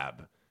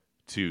lab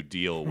to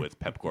deal with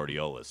Pep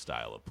Guardiola's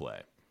style of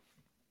play.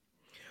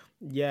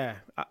 Yeah,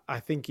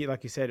 I think,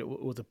 like you said, it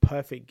was a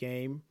perfect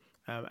game,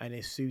 and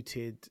it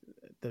suited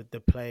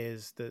the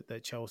players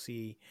that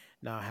Chelsea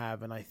now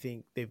have. And I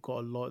think they've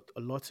got a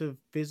lot of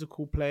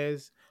physical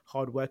players,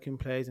 hard-working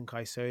players in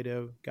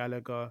Caicedo,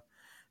 Gallagher,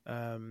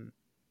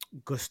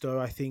 Gusto.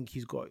 I think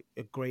he's got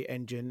a great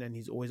engine, and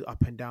he's always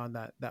up and down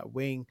that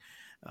wing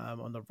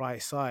on the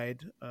right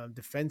side.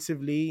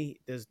 Defensively,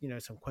 there's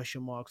some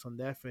question marks on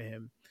there for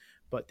him,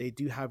 but they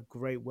do have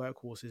great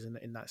workhorses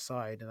in that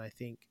side. And I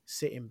think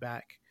sitting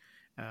back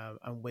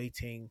and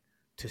waiting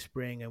to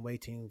spring and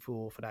waiting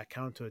for that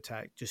counter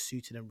attack just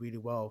suited them really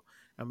well.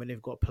 And when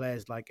they've got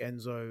players like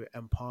Enzo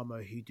and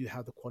Palmer who do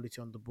have the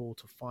quality on the ball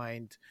to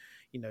find,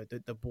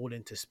 the ball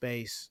into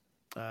space,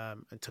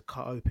 and to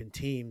cut open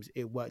teams,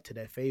 it worked to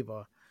their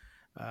favor.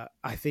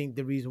 I think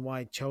the reason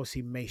why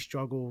Chelsea may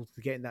struggle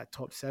to get in that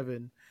top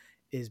 7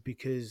 is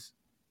because,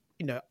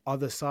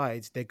 other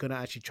sides, they're going to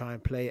actually try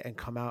and play and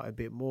come out a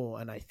bit more.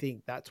 And I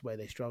think that's where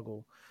they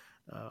struggle.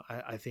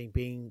 I think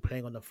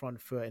playing on the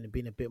front foot and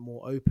being a bit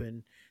more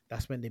open,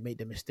 that's when they make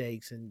the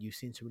mistakes, and you've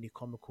seen some really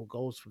comical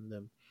goals from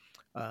them.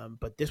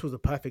 But this was a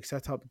perfect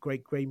setup,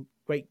 great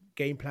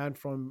game plan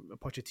from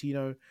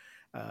Pochettino.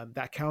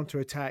 That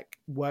counter-attack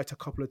worked a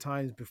couple of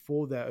times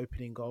before their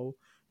opening goal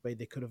where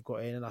they could have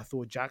got in, and I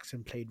thought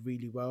Jackson played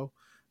really well.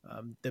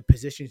 The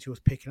positions he was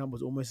picking up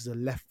was almost as a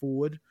left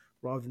forward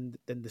rather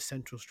than the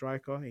central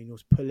striker, and he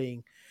was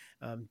pulling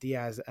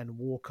Diaz and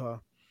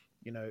Walker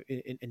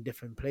in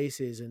different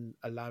places and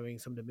allowing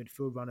some of the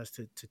midfield runners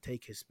to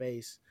take his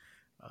space.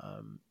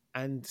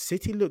 And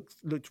City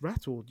looked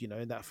rattled,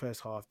 in that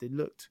first half. They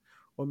looked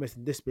almost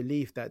in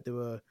disbelief that they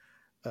were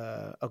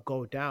a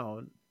goal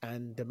down,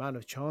 and the amount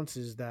of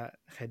chances that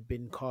had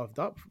been carved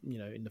up,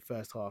 in the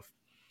first half.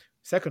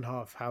 Second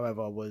half,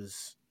 however,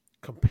 was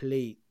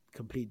complete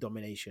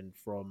domination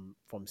from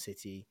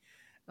City.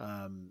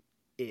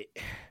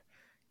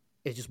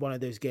 It's just one of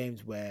those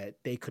games where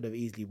they could have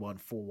easily won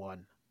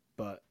 4-1,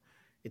 but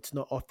it's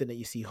not often that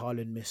you see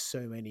Haaland miss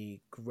so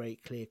many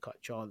great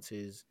clear-cut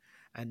chances,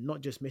 and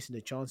not just missing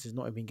the chances,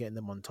 not even getting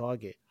them on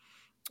target.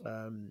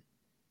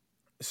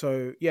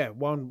 So yeah,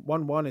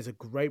 1-1 is a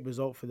great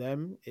result for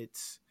them.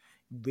 It's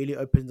really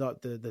opens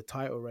up the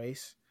title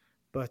race,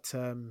 but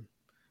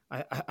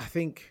I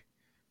think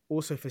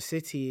also for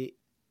City,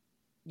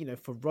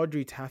 for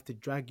Rodri to have to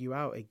drag you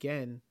out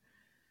again,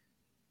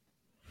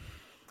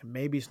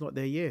 maybe it's not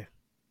their year.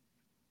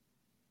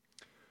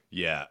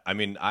 Yeah, I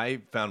mean,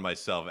 I found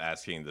myself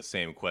asking the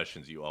same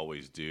questions you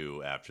always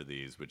do after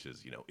these, which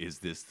is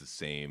this the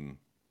same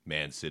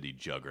Man City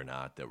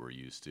juggernaut that we're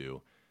used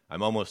to?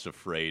 I'm almost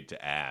afraid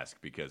to ask,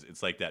 because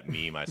it's like that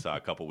meme I saw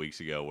a couple weeks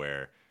ago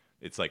where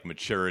it's like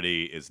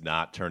maturity is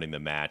not turning the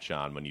match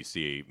on when you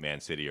see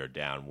Man City are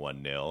down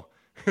 1-0,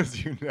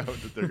 because you know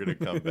that they're going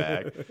to come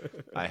back.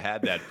 I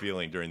had that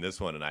feeling during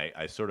this one, and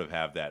I sort of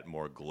have that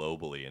more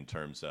globally in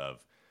terms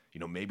of,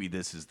 maybe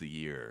this is the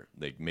year.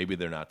 Like, maybe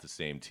they're not the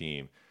same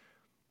team.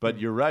 But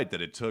you're right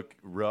that it took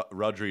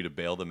Rodri to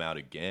bail them out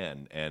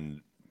again.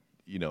 And,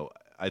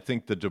 I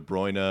think the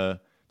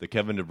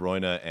Kevin De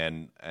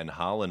Bruyne and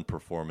Haaland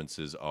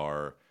performances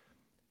are,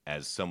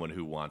 as someone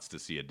who wants to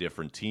see a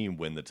different team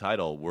win the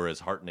title, were as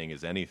heartening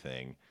as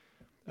anything.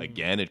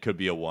 Again, it could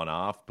be a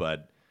one-off,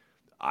 but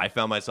I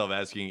found myself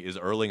asking, is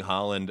Erling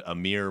Haaland a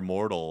mere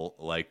mortal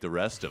like the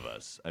rest of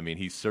us? I mean,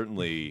 he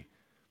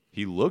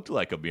looked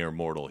like a mere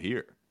mortal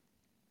here.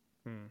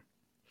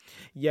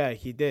 Yeah,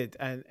 he did.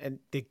 And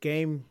the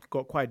game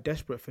got quite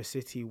desperate for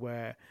City,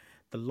 where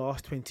the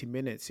last 20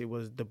 minutes, it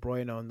was De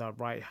Bruyne on that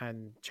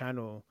right-hand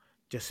channel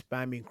just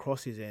spamming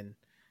crosses in.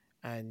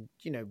 And,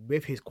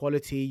 with his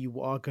quality,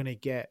 you are going to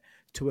get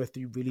 2 or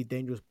 3 really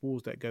dangerous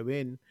balls that go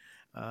in.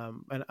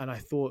 And I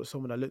thought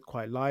someone that looked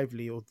quite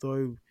lively,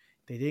 although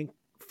they didn't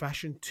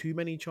fashion too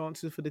many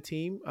chances for the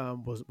team,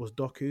 was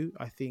Doku.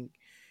 I think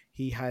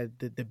he had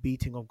the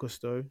beating of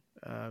Gusto.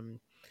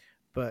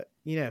 But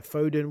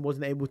Foden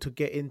wasn't able to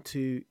get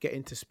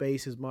into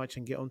space as much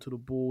and get onto the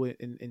ball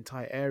in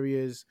tight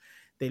areas.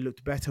 They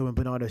looked better when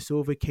Bernardo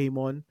Silva came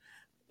on.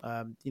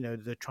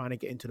 They're trying to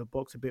get into the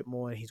box a bit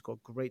more, and he's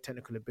got great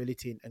technical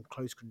ability and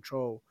close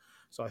control.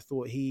 So I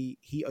thought he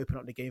opened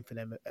up the game for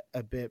them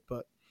a bit,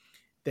 but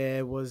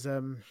there was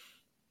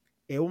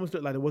it almost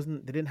looked like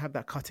they didn't have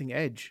that cutting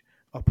edge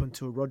up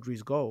until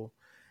Rodri's goal,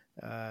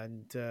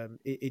 and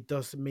it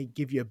does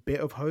give you a bit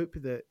of hope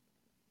that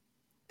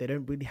they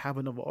don't really have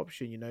another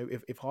option.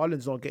 If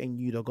Haaland's not getting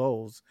you the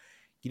goals,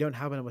 you don't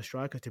have another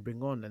striker to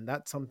bring on, and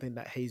that's something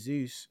that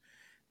Jesus,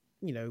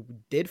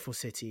 did for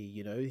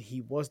City.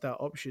 He was that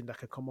option that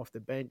could come off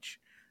the bench.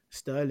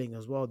 Sterling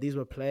as well. These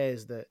were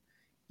players that,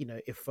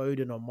 if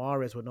Foden or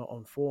Mahrez were not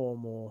on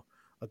form, or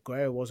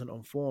Aguero wasn't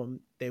on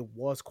form, there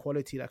was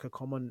quality that could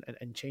come on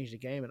and change the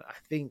game. And I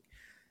think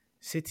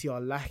City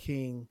are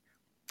lacking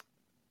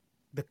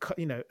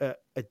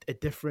a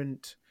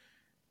different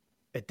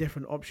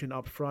option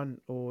up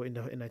front, or in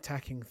an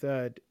attacking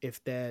third,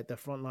 if the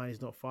front line is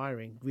not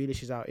firing.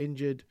 Grealish is out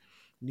injured.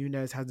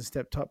 Nunez hasn't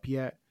stepped up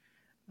yet.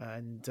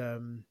 And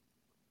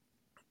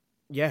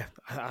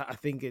I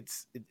think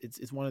it's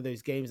one of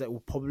those games that will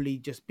probably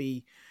just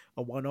be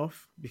a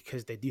one-off,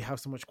 because they do have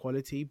so much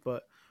quality,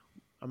 but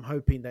I'm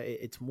hoping that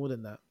it's more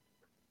than that.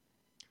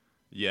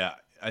 Yeah,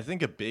 I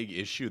think a big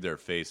issue they're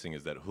facing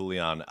is that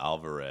Julian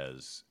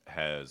Alvarez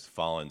has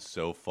fallen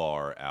so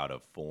far out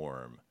of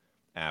form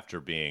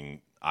after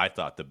being, I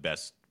thought, the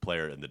best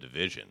player in the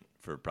division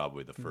for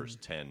probably the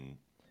first 10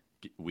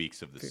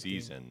 weeks of the 15.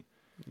 Season.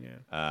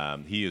 Yeah.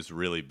 He has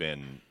really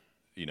been,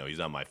 he's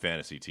on my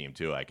fantasy team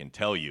too. I can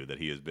tell you that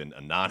he has been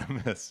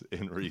anonymous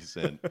in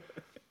recent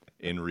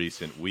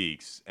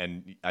weeks.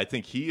 And I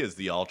think he is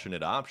the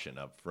alternate option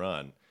up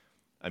front.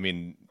 I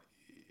mean,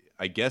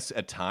 I guess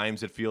at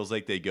times it feels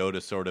like they go to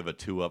sort of a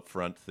 2 up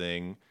front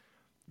thing.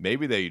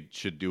 Maybe they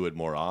should do it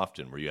more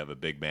often, where you have a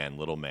big man,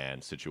 little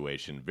man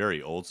situation.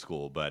 Very old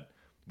school, but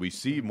we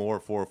see more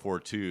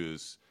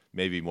 4-4-2s,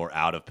 maybe more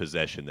out of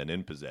possession than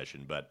in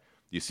possession. But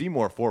you see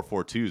more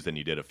 4-4-2s than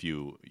you did a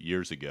few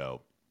years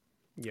ago.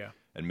 Yeah.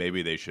 And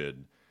maybe they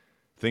should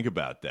think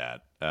about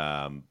that.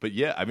 But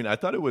yeah, I mean, I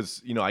thought it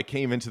was, I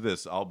came into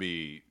this, I'll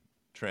be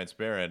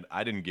transparent,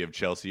 I didn't give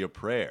Chelsea a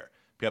prayer.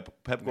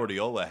 Pep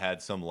Guardiola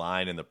had some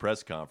line in the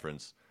press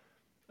conference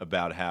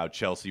about how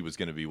Chelsea was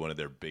going to be one of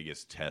their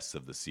biggest tests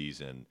of the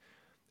season.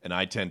 And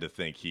I tend to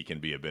think he can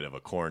be a bit of a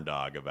corn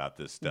dog about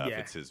this stuff. Yeah.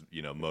 It's his,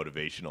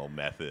 motivational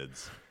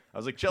methods. I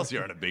was like, Chelsea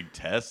aren't a big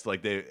test.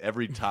 Like,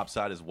 every top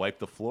side has wiped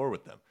the floor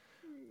with them.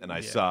 And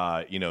I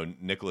saw,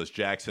 Nicholas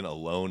Jackson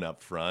alone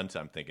up front.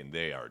 I'm thinking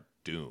they are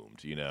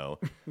doomed,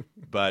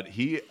 But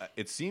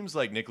it seems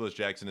like Nicholas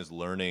Jackson is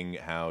learning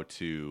how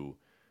to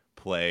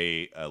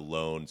play a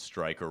lone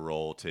striker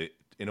role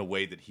in a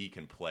way that he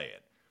can play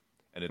it.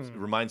 And it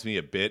reminds me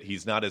a bit,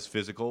 he's not as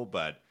physical,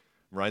 but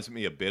reminds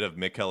me a bit of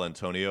Mikel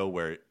Antonio,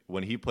 where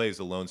when he plays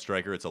a lone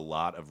striker, it's a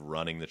lot of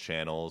running the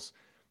channels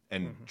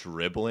and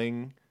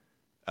dribbling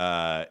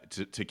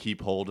to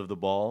keep hold of the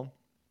ball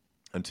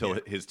until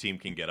his team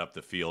can get up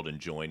the field and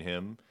join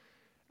him.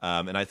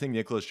 And I think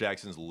Nicholas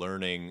Jackson's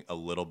learning a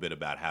little bit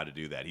about how to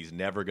do that. He's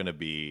never going to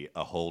be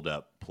a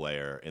hold-up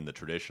player in the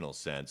traditional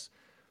sense,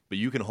 but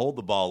you can hold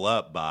the ball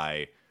up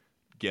by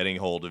getting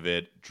hold of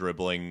it,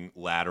 dribbling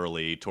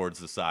laterally towards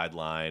the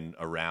sideline,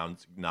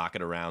 knock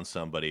it around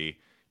somebody,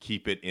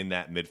 keep it in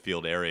that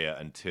midfield area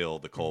until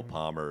the Cole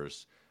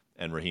Palmers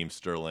and Raheem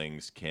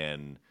Sterlings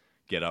can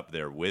get up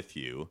there with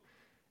you.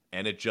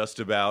 And it just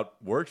about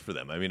worked for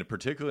them. I mean,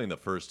 particularly in the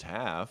first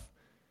half,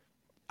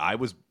 I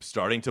was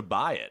starting to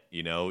buy it,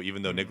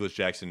 even though Nicholas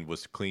Jackson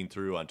was clean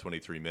through on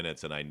 23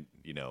 minutes, and I,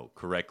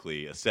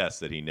 correctly assessed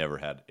that he never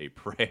had a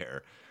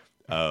prayer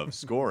of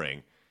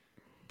scoring.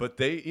 But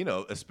they,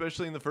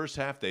 especially in the first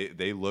half,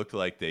 they looked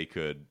like they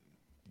could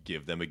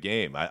give them a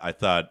game. I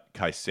thought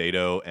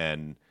Caicedo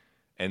and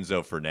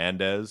Enzo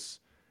Fernandez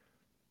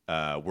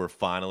were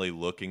finally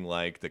looking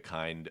like the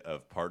kind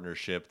of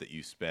partnership that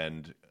you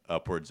spend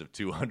upwards of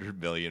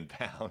 £200 million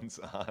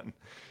on.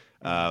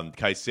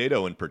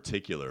 Caicedo in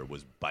particular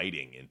was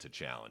biting into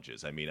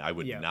challenges. I mean, I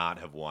would Yeah. not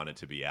have wanted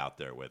to be out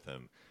there with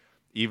him.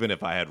 Even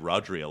if I had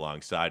Rodri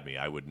alongside me,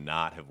 I would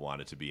not have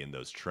wanted to be in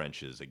those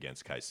trenches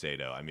against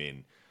Caicedo. I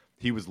mean,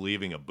 he was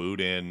leaving a boot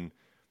in.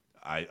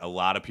 A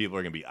lot of people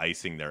are going to be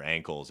icing their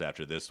ankles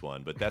after this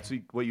one, but that's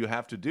what you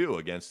have to do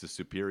against a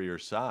superior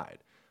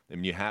side. I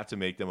mean, you have to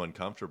make them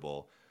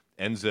uncomfortable.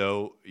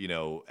 Enzo,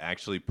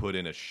 actually put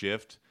in a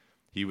shift.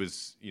 He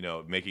was,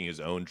 making his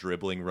own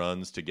dribbling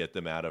runs to get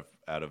them out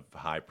of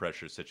high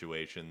pressure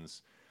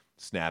situations,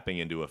 snapping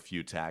into a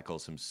few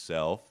tackles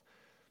himself.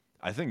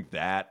 I think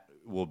that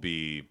will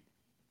be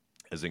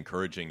as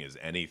encouraging as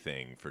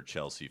anything for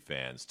Chelsea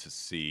fans to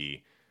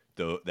see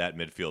that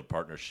midfield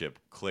partnership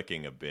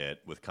clicking a bit,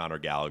 with Conor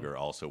Gallagher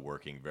also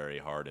working very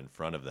hard in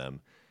front of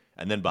them.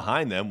 And then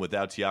behind them,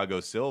 without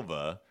Thiago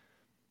Silva,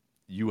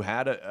 you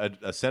had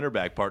a center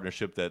back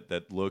partnership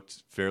that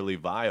looked fairly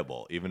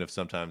viable, even if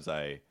sometimes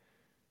I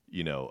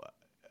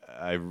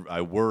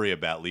worry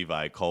about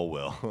Levi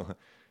Colwill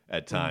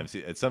at times.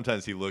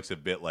 Sometimes he looks a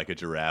bit like a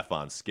giraffe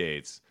on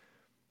skates.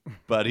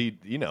 But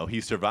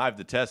he survived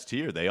the test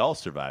here. They all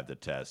survived the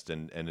test,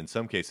 and in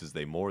some cases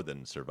they more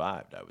than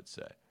survived, I would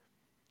say.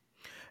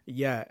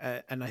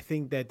 Yeah, and I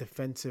think their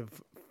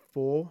defensive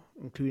four,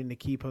 including the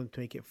keeper, to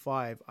make it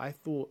five, I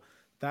thought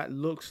that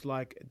looks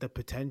like the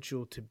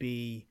potential to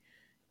be,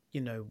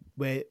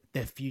 where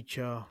their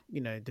future,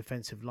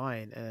 defensive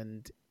line,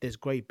 and there's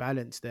great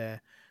balance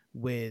there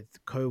with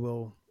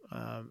Cowell,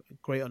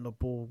 great on the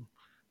ball,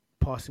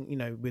 passing,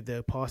 with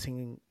the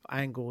passing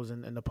angles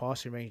and the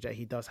passing range that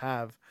he does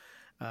have.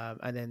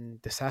 And then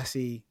the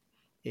Sassy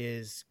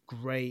is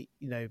great,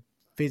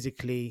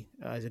 physically,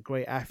 is a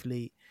great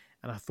athlete.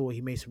 And I thought he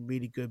made some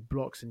really good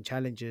blocks and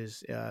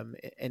challenges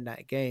in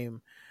that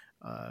game.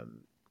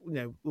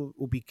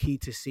 Will be key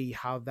to see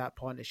how that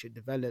partnership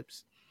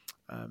develops.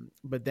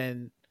 But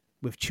then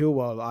with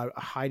Chilwell, I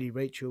highly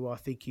rate Chilwell. I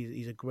think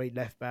he's a great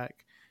left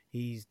back.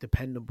 He's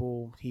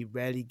dependable. He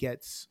rarely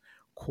gets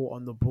caught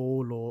on the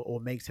ball or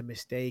makes a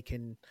mistake,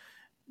 and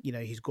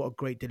he's got a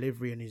great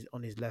delivery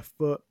on his left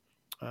foot,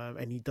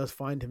 and he does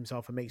find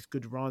himself and makes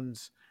good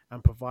runs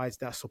and provides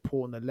that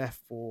support on the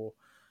left for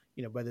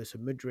whether it's a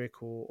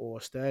Mudryk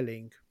or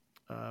Sterling.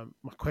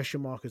 My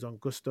question mark is on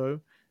Gusto.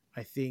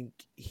 I think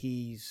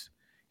he's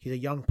a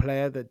young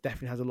player that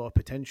definitely has a lot of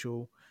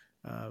potential.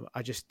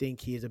 I just think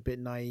he is a bit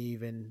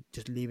naive and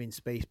just leaving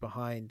space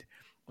behind,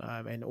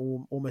 and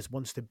almost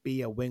wants to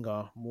be a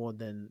winger more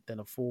than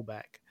a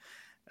fullback.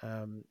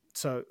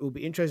 So it will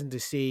be interesting to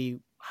see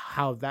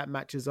how that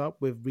matches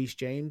up with Reece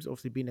James.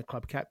 Obviously, being a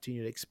club captain,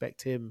 you'd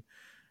expect him,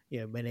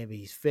 whenever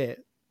he's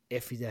fit,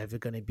 if he's ever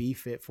going to be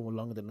fit for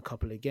longer than a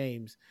couple of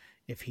games,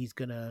 if he's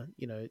going to,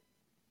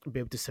 be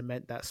able to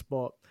cement that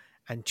spot.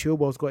 And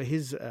Chilwell's got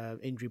his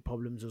injury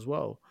problems as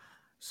well.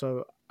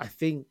 So I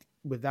think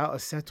without a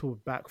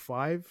settled back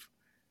five,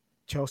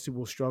 Chelsea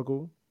will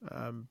struggle.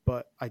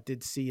 But I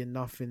did see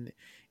enough in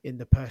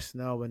the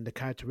personnel and the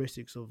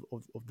characteristics of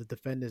the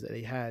defenders that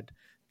they had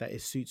that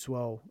it suits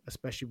well,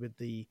 especially with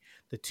the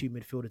two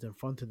midfielders in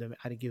front of them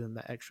and give them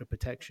that extra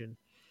protection.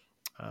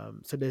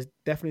 So there's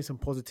definitely some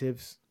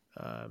positives.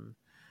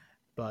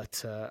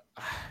 But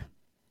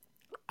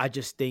I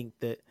just think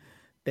that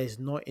there's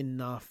not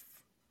enough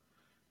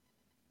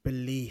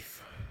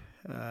belief.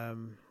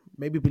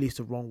 Maybe belief's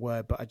the wrong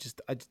word, but I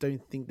just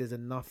don't think there's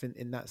enough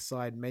in that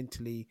side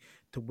mentally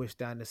to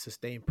withstand the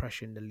sustained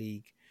pressure in the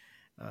league.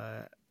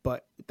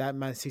 But that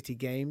Man City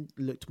game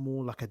looked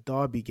more like a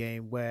derby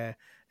game where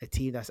a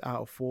team that's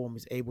out of form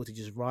is able to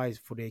just rise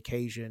for the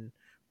occasion,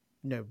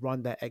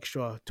 run that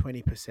extra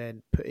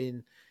 20%, put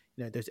in,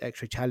 those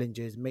extra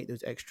challenges, make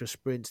those extra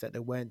sprints that they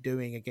weren't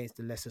doing against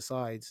the lesser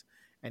sides,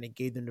 and it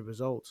gave them the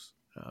results.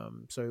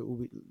 So it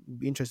will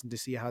be interesting to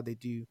see how they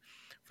do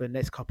for the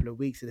next couple of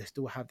weeks, if they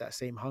still have that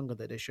same hunger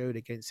that they showed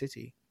against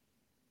City.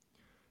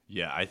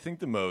 Yeah, I think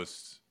the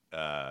most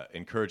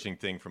encouraging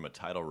thing from a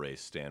title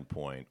race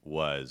standpoint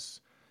was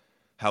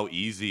how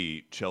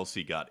easy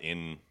Chelsea got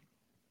in.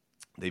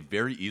 They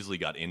very easily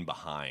got in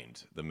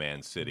behind the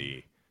Man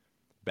City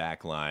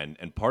back line,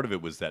 and part of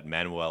it was that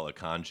Manuel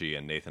Akanji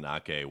and Nathan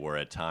Ake were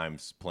at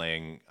times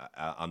playing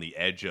on the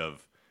edge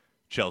of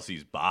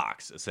Chelsea's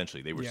box.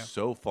 Essentially, they were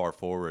so far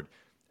forward.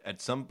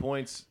 At some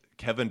points,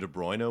 Kevin De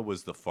Bruyne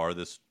was the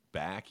farthest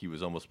back. He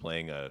was almost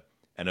playing a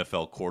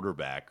NFL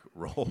quarterback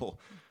role.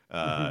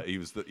 He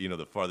was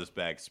the farthest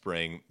back,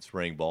 spraying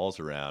balls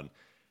around.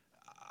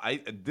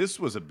 This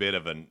was a bit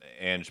of an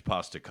Ange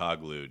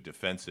Postecoglou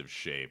defensive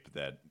shape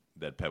that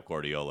Pep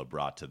Guardiola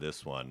brought to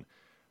this one.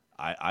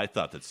 I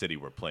thought that City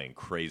were playing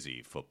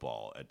crazy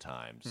football at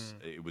times.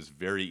 It was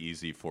very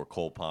easy for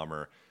Cole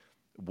Palmer.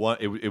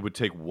 It would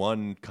take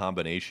one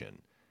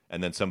combination,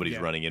 and then somebody's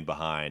running in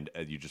behind,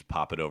 and you just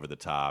pop it over the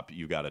top.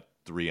 You got a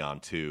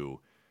 3-on-2.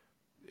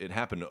 It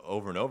happened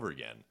over and over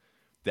again.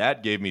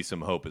 That gave me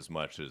some hope as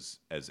much as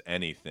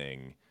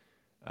anything.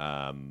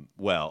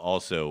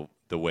 Also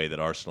the way that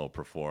Arsenal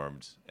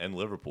performed and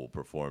Liverpool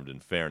performed, in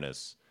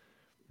fairness,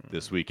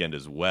 this weekend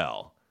as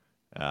well.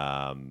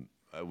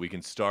 we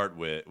can start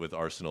with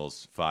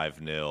Arsenal's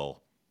 5-0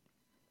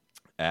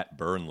 at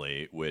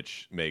Burnley,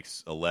 which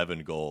makes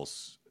 11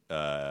 goals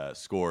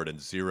scored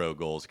and 0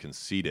 goals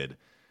conceded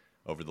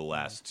over the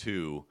last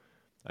 2.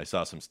 I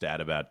saw some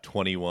stat about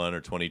 21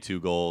 or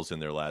 22 goals in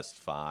their last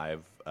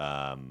 5.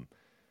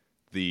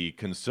 The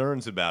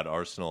concerns about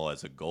Arsenal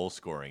as a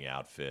goal-scoring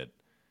outfit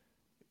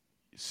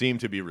seem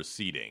to be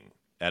receding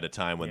at a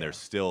time when they're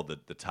still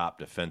the top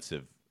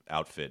defensive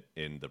outfit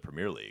in the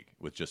Premier League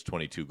with just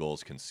 22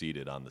 goals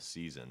conceded on the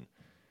season.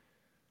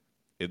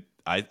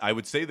 I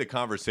would say the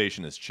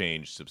conversation has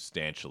changed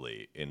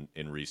substantially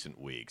in recent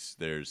weeks.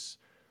 There's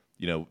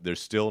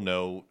still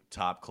no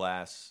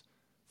top-class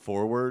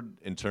forward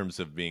in terms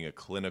of being a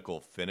clinical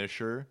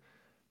finisher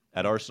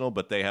at Arsenal,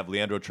 but they have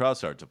Leandro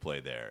Trossard to play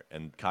there,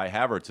 and Kai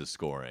Havertz is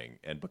scoring,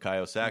 and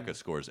Bukayo Saka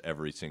scores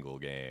every single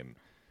game.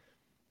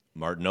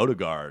 Martin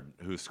Odegaard,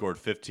 who scored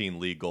 15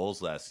 league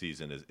goals last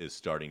season, is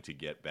starting to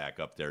get back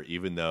up there,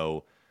 even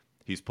though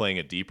he's playing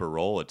a deeper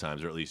role at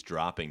times, or at least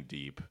dropping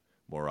deep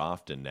more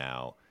often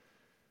now.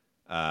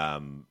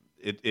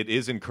 It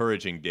is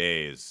encouraging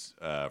days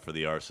for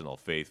the Arsenal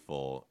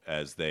faithful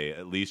as they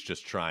at least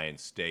just try and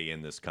stay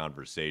in this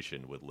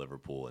conversation with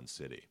Liverpool and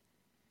City.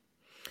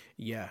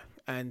 Yeah,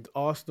 and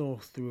Arsenal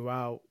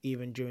throughout,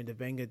 even during the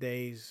Wenger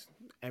days,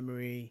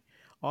 Emery,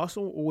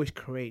 Arsenal always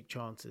create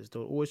chances.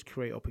 They'll always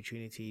create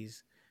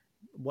opportunities.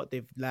 What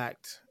they've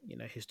lacked,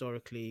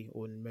 historically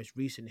or in most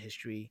recent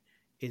history,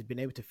 is being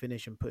able to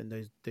finish and putting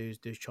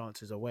those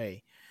chances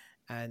away.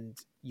 And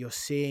you're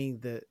seeing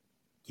that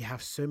you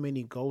have so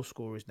many goal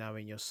scorers now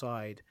in your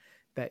side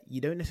that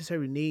you don't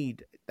necessarily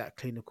need that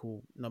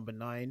clinical number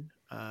 9.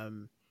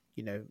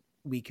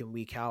 Week in,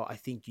 week out, I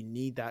think you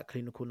need that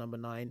clinical number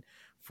 9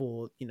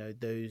 for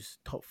those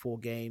top 4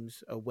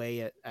 games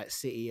away at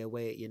City,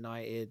 away at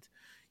United,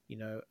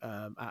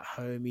 at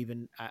home,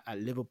 even at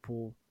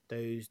Liverpool,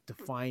 those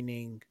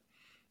defining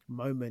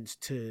moments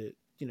to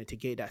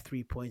get that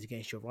 3 points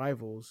against your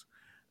rivals.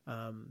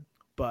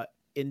 But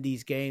in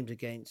these games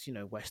against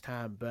West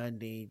Ham,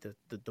 Burnley,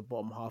 the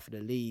bottom half of the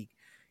league,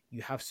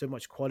 you have so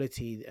much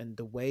quality, and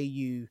the way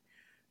you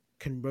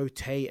can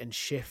rotate and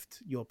shift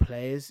your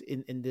players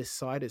in this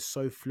side is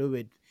so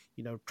fluid.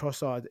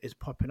 Trossard is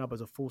popping up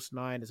as a false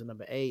 9, as a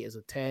number 8, as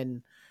a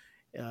 10.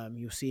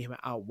 You'll see him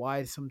out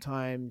wide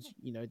sometimes.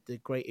 The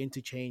great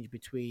interchange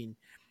between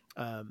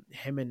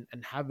him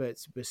and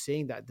Havertz, we're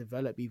seeing that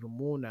develop even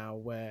more now,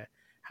 where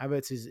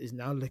Havertz is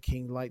now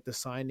looking like the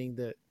signing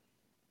that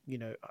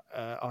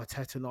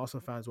Arteta and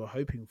Arsenal fans were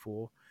hoping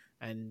for,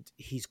 and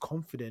he's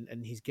confident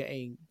and he's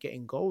getting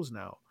goals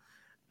now.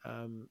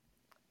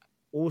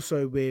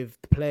 Also,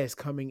 with the players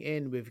coming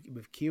in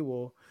with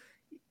Kiwior,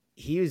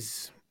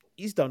 he's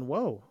done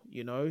well.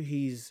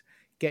 He's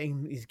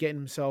getting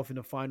himself in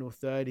the final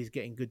third. He's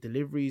getting good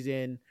deliveries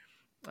in,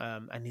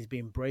 and he's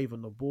being brave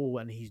on the ball.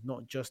 And he's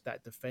not just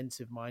that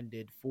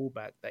defensive-minded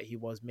fullback that he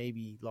was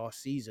maybe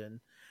last season.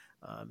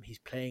 He's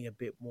playing a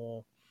bit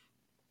more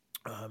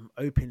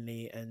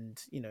openly, and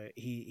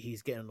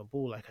he's getting on the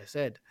ball. Like I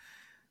said,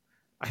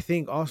 I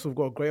think Arsenal have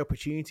got a great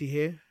opportunity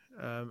here.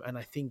 And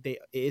I think it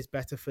is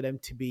better for them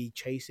to be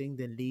chasing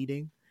than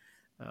leading.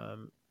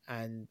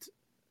 And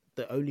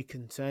the only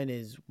concern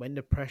is when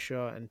the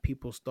pressure and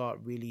people start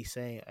really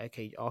saying,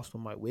 okay,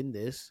 Arsenal might win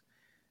this,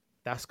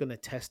 that's going to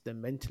test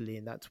them mentally.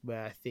 And that's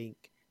where I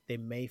think they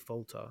may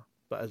falter.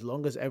 But as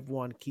long as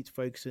everyone keeps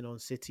focusing on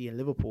City and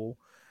Liverpool,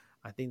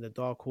 I think the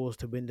dark horse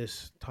to win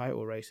this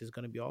title race is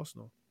going to be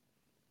Arsenal.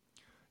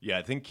 Yeah,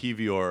 I think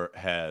Kiwior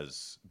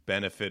has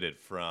benefited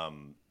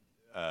from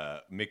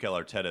Mikel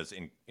Arteta's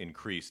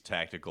increased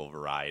tactical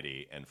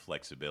variety and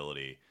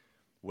flexibility,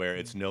 where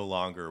it's no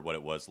longer what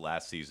it was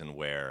last season,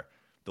 where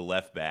the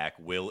left back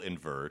will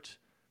invert.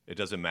 It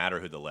doesn't matter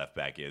who the left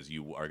back is.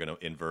 You are going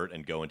to invert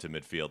and go into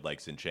midfield like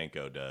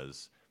Zinchenko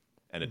does.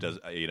 And it does,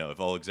 if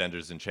Alexander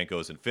Zinchenko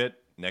isn't fit,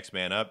 next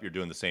man up, you're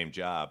doing the same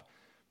job.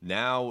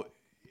 Now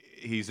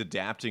he's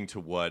adapting to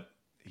what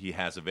he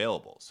has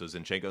available. So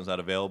Zinchenko's not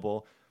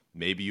available.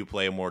 Maybe you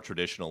play a more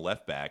traditional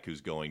left back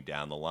who's going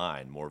down the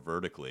line more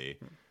vertically.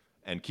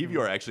 And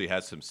Kiwior actually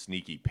has some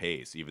sneaky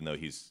pace, even though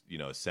he's,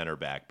 a center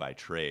back by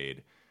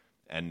trade.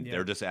 And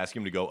they're just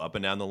asking him to go up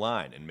and down the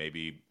line. And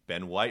maybe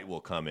Ben White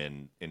will come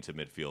into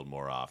midfield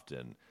more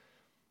often.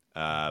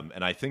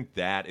 And I think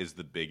that is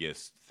the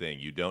biggest thing.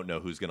 You don't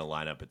know who's going to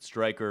line up at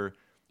striker.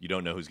 You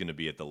don't know who's going to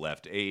be at the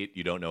left 8.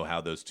 You don't know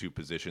how those two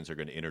positions are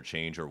going to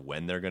interchange or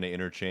when they're going to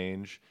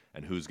interchange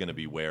and who's going to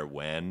be where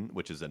when,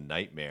 which is a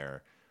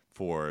nightmare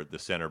for the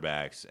center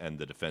backs and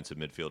the defensive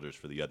midfielders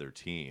for the other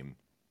team.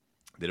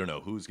 They don't know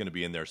who's going to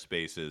be in their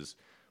spaces,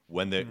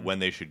 when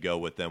they should go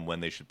with them, when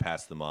they should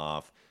pass them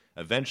off.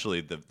 Eventually,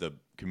 the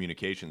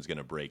communication is going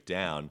to break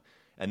down,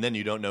 and then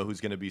you don't know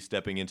who's going to be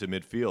stepping into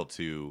midfield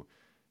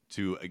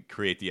to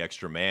create the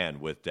extra man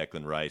with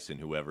Declan Rice and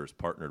whoever's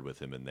partnered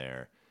with him in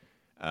there.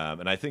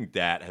 And I think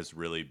that has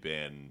really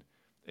been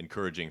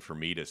encouraging for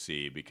me to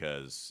see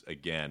because,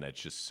 again,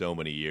 it's just so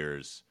many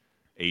years,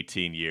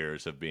 18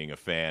 years of being a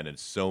fan, and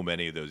so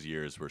many of those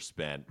years were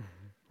spent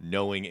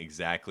knowing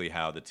exactly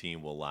how the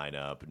team will line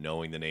up,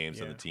 knowing the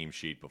names on the team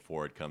sheet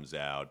before it comes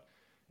out,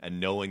 and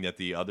knowing that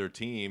the other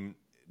team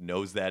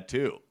knows that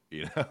too.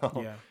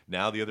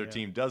 Now the other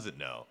team doesn't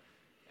know,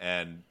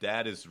 and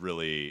that is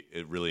really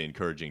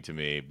encouraging to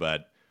me.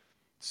 But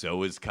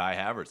so is Kai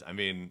Havertz. I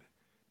mean,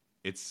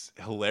 it's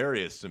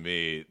hilarious to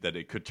me that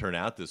it could turn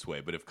out this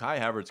way. But if Kai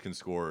Havertz can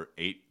score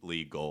 8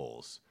 league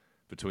goals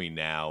between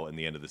now and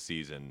the end of the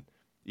season,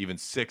 even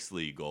 6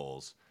 league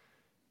goals,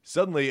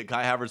 suddenly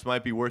Kai Havertz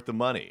might be worth the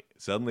money.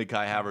 Suddenly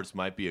Kai Havertz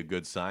might be a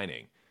good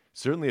signing.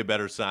 Certainly a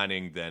better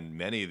signing than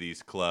many of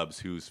these clubs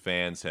whose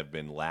fans have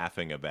been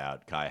laughing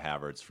about Kai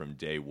Havertz from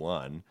day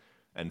one.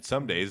 And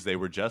some days they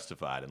were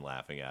justified in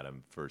laughing at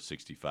him for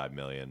 $65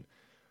 million.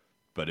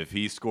 But if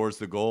he scores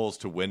the goals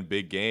to win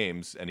big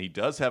games, and he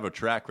does have a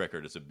track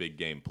record as a big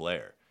game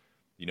player,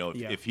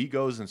 if he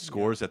goes and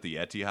scores at the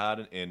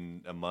Etihad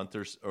in a month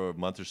or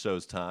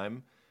so's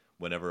time,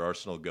 whenever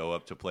Arsenal go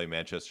up to play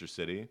Manchester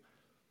City,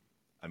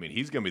 I mean,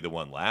 he's going to be the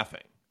one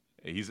laughing.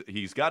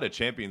 He's got a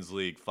Champions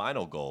League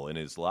final goal in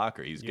his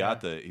locker. He's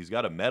got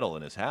a medal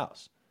in his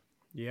house.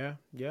 Yeah.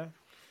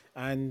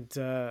 And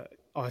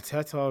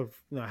Arteta,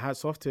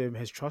 hats off to him,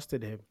 has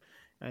trusted him,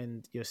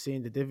 and you're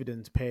seeing the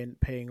dividends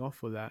paying off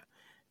for that.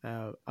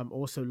 I'm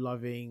also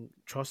loving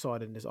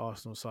Trossard in this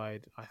Arsenal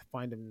side. I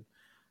find him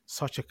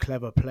such a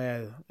clever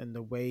player, and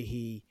the way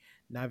he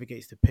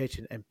navigates the pitch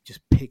and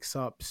just picks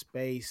up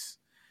space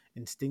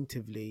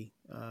instinctively,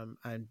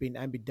 and being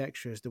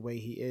ambidextrous the way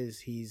he is.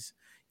 He's,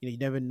 you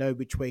never know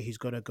which way he's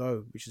going to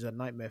go, which is a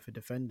nightmare for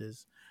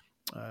defenders.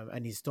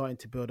 And he's starting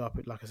to build up,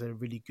 like I said, a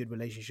really good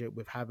relationship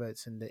with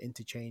Havertz and the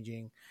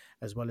interchanging,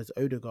 as well as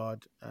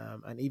Odegaard.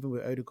 And even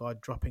with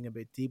Odegaard dropping a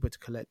bit deeper to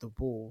collect the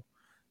ball,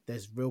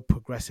 there's real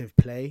progressive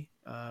play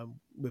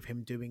with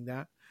him doing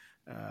that.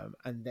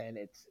 And then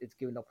it's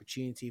given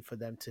opportunity for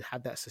them to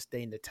have that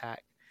sustained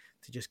attack,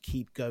 to just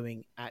keep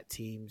going at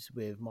teams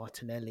with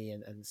Martinelli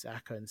and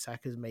Saka. And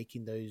Saka's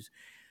making those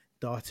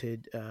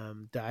darted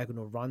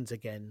diagonal runs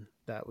again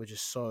that were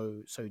just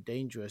so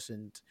dangerous,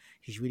 and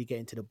he's really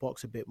getting to the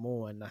box a bit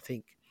more. And I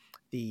think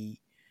the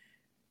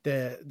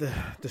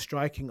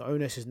striking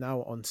onus is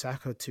now on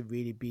Saka to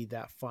really be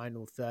that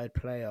final third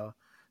player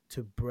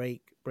to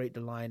break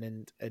the line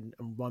and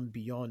run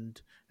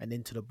beyond and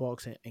into the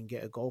box and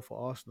get a goal for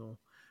Arsenal.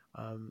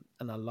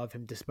 And I love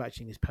him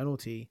dispatching his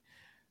penalty.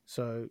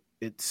 So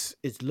it's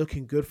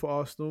looking good for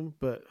Arsenal,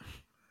 but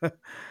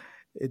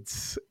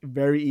it's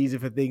very easy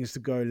for things to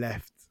go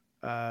left.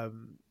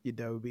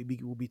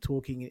 We'll be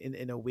talking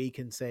in a week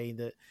and saying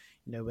that,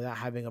 without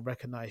having a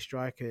recognized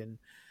striker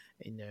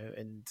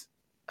and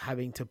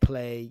having to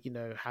play,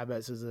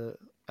 Havertz as a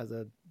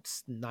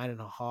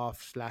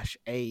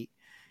 9.5/8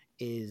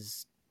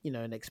 is,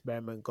 an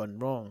experiment gone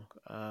wrong.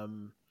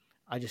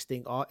 I just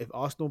think if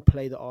Arsenal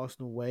play the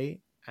Arsenal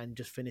way and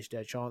just finish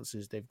their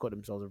chances, they've got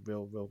themselves a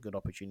real good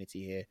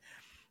opportunity here.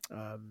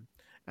 And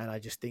I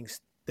just think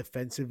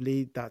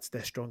defensively, that's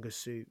their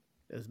strongest suit.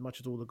 As much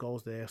as all the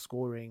goals they're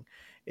scoring,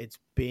 it's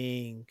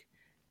being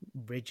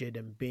rigid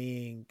and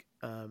being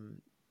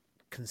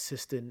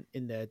consistent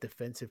in their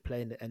defensive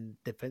play and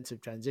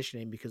defensive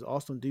transitioning, because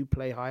Arsenal do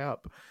play high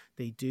up.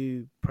 They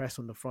do press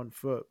on the front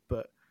foot,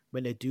 but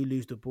when they do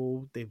lose the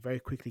ball, they very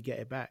quickly get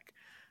it back.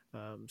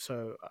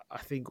 So I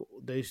think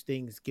those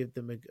things give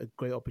them a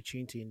great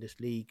opportunity in this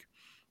league.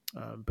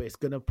 But it's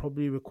going to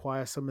probably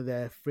require some of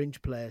their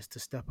fringe players to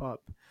step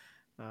up.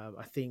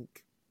 I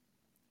think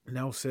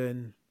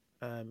Nelson,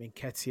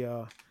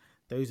 Nketiah,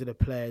 those are the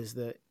players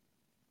that,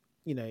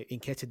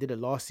 Nketiah did it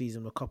last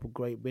season, a couple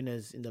great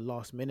winners in the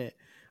last minute.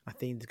 I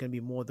think there's going to be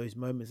more of those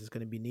moments that's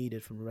going to be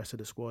needed from the rest of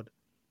the squad.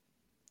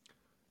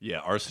 Yeah,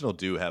 Arsenal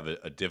do have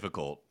a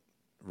difficult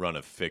run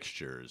of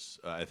fixtures.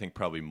 I think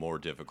probably more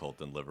difficult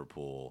than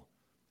Liverpool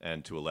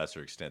and to a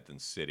lesser extent than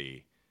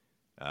City.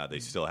 They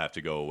still have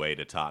to go away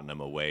to Tottenham,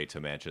 away to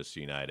Manchester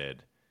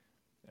United.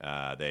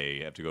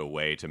 They have to go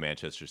away to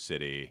Manchester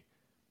City.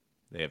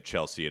 They have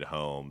Chelsea at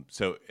home.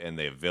 And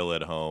they have Villa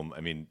at home.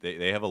 I mean,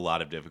 they have a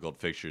lot of difficult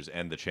fixtures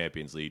and the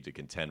Champions League to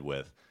contend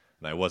with.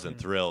 And I wasn't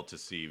thrilled to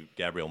see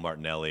Gabriel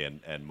Martinelli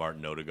and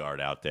Martin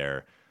Odegaard out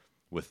there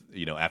with,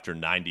 after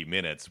 90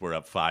 minutes, we're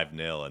up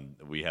 5-0 and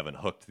we haven't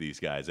hooked these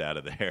guys out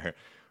of there,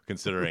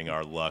 considering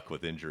our luck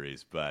with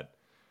injuries. But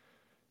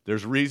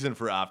there's reason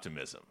for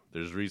optimism.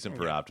 There's reason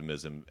for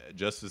optimism,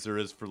 just as there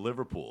is for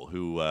Liverpool,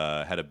 who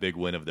had a big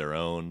win of their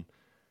own,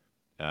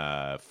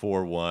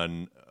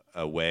 4-1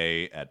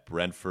 away at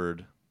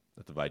Brentford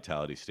at the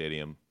Vitality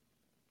Stadium.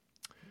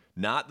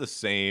 Not the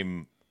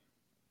same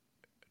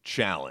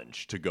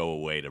challenge to go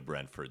away to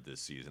Brentford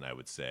this season, I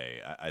would say.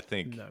 I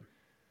think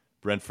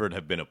Brentford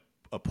have been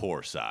a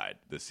poor side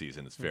this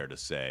season, it's fair to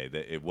say.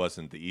 That it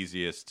wasn't the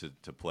easiest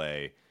to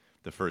play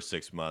the first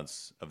 6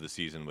 months of the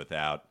season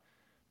without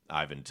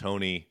Ivan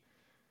Toney.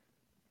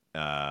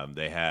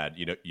 They had,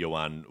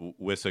 Yohan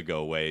Wissa go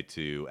away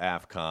to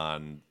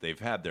AFCON. They've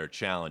had their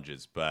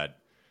challenges, but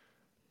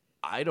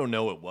I don't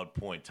know at what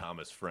point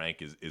Thomas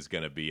Frank is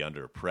going to be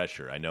under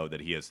pressure. I know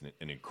that he has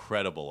an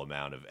incredible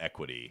amount of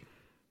equity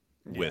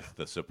with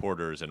the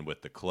supporters and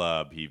with the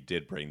club. He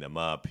did bring them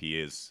up. He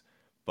is,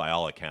 by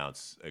all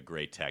accounts, a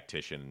great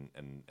tactician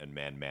and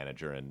man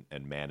manager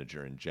and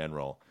manager in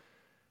general.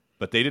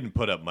 But they didn't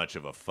put up much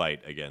of a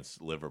fight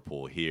against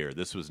Liverpool here.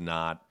 This was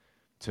not,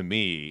 to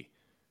me,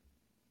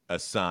 a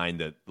sign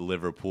that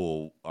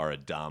Liverpool are a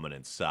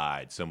dominant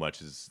side so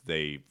much as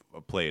they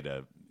played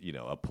a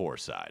poor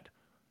side.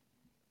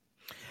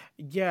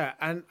 Yeah,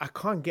 and I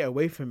can't get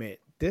away from it.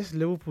 This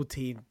Liverpool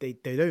team, they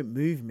don't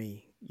move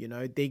me.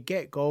 They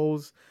get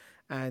goals,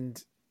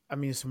 and I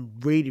mean some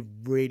really,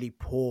 really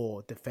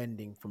poor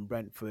defending from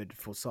Brentford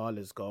for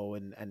Salah's goal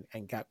and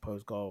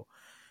Gakpo's goal,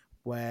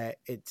 where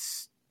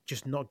it's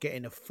just not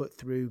getting a foot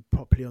through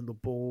properly on the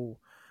ball,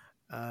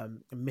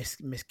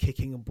 miss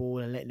kicking a ball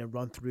and letting it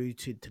run through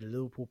to the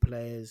Liverpool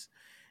players,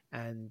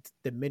 and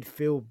the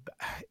midfield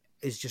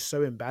is just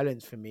so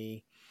imbalanced for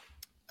me.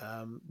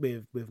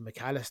 With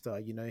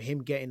McAllister,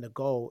 him getting the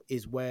goal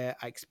is where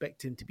I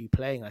expect him to be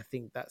playing. I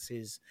think that's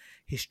his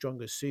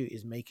strongest suit,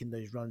 is making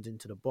those runs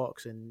into the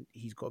box, and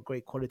he's got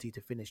great quality to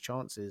finish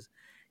chances.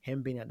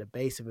 Him being at the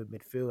base of a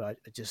midfield,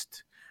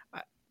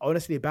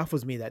 honestly, it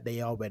baffles me that they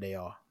are where they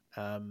are.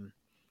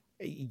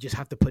 You just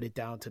have to put it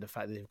down to the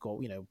fact that they've got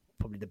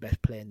probably the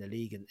best player in the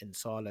league in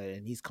Salah,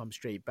 and he's come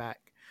straight back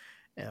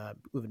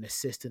with an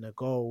assist and a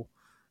goal.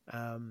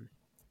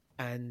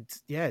 And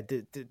yeah,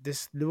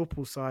 this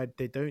Liverpool side,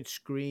 they don't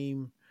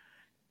scream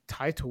a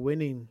title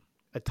winning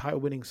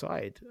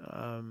side.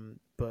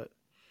 But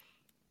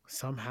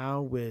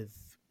somehow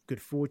with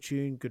good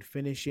fortune, good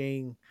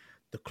finishing,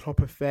 the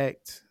Klopp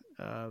effect,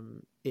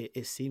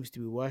 it seems to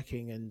be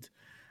working. And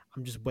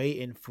I'm just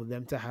waiting for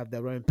them to have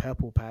their own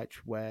purple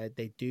patch where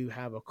they do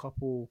have a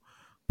couple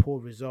poor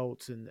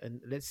results,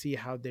 and let's see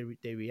how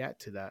they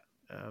react to that.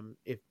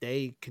 If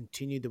they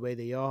continue the way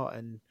they are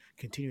and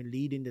continue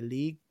leading the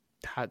league,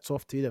 hats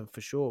off to them for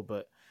sure.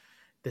 But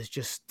there's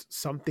just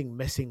something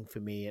missing for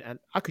me, and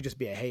I could just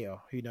be a hater,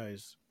 who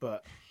knows?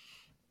 But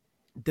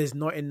there's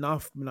not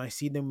enough when I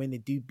see them when they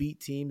do beat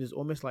teams. It's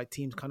almost like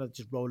teams kind of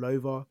just roll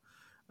over.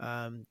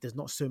 There's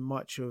not so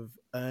much of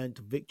earned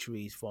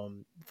victories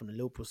from the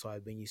Liverpool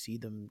side when you see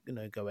them,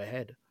 go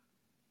ahead.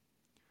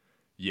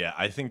 Yeah,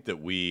 I think that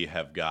we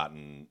have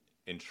gotten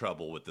in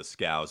trouble with the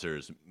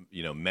Scousers,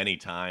 many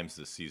times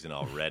this season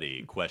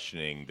already,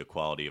 questioning the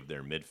quality of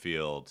their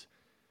midfield.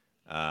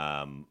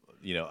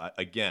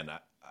 Again,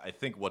 I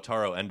think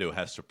Wataru Endo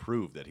has to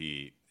prove that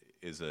he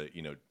is a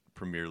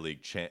Premier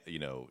League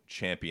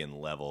champion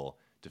level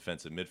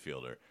defensive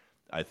midfielder.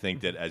 I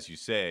think that, as you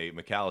say,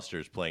 McAllister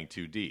is playing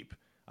too deep.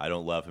 I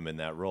don't love him in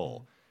that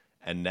role.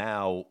 And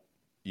now,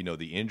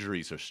 the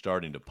injuries are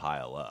starting to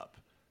pile up.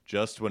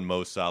 Just when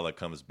Mo Salah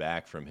comes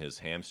back from his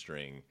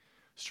hamstring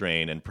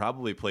strain and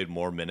probably played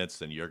more minutes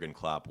than Jurgen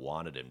Klopp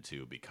wanted him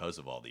to because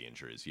of all the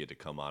injuries. He had to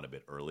come on a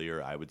bit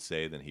earlier, I would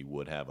say, than he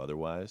would have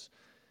otherwise.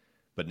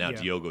 But now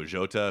Diogo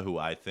Jota, who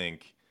I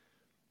think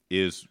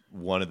is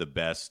one of the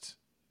best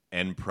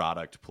end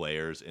product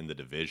players in the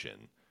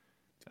division.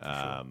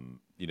 Sure.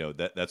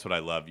 That's what I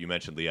love. You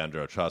mentioned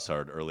Leandro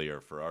Trossard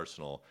earlier for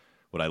Arsenal.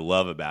 What I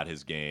love about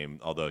his game,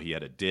 although he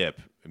had a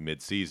dip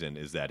mid-season,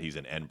 is that he's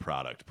an end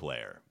product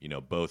player.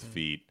 Both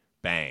feet,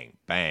 bang,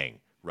 bang,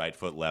 right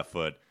foot, left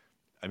foot.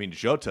 I mean,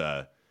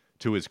 Jota,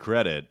 to his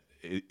credit,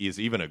 is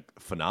even a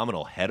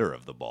phenomenal header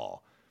of the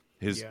ball.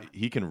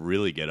 He can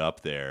really get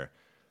up there.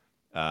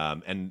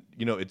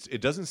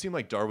 It doesn't seem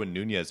like Darwin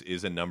Nunez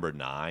is a number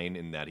 9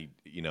 in that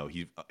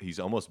he's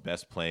almost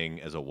best playing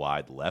as a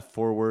wide left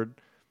forward.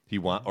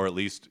 Or at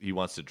least he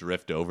wants to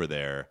drift over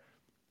there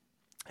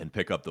and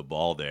pick up the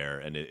ball there,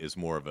 and it is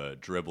more of a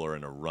dribbler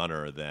and a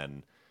runner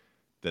than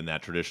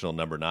that traditional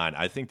number 9.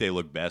 I think they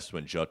look best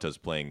when Jota's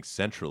playing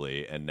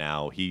centrally, and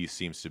now he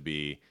seems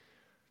to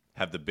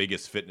have the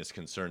biggest fitness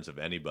concerns of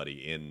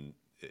anybody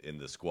in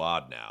the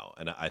squad now,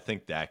 and I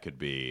think that could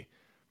be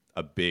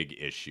a big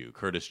issue.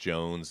 Curtis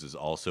Jones is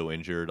also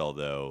injured,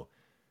 although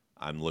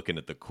I'm looking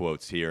at the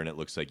quotes here, and it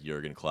looks like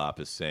Jurgen Klopp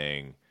is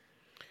saying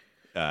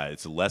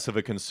it's less of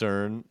a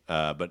concern.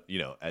 But,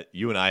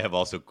 you and I have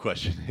also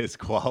questioned his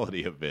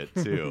quality a bit,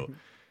 too,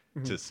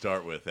 to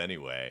start with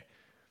anyway.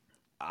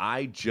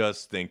 I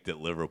just think that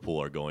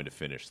Liverpool are going to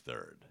finish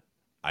third.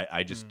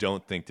 I just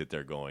don't think that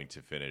they're going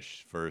to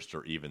finish first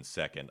or even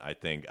second. I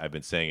think I've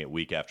been saying it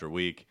week after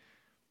week.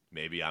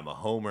 Maybe I'm a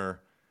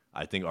homer.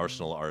 I think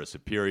Arsenal are a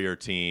superior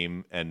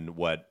team, and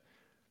what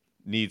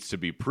needs to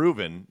be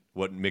proven,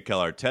 what Mikel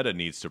Arteta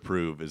needs to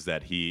prove, is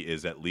that he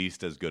is at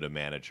least as good a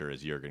manager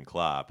as Jurgen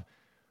Klopp.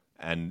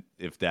 And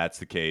if that's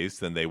the case,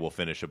 then they will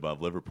finish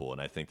above Liverpool, and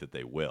I think that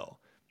they will.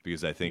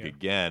 Because I think,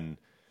 again,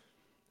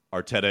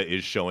 Arteta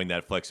is showing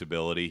that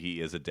flexibility.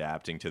 He is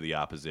adapting to the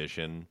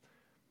opposition.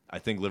 I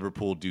think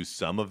Liverpool do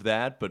some of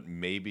that, but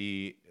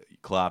maybe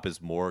Klopp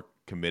is more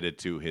committed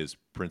to his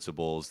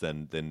principles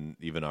than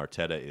even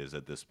Arteta is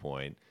at this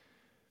point.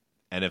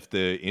 And if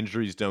the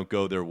injuries don't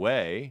go their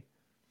way,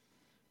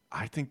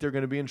 I think they're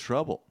going to be in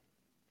trouble.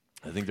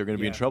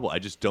 I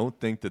just don't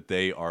think that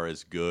they are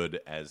as good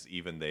as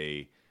even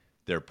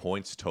their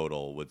points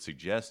total would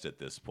suggest at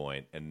this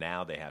point. And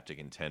now they have to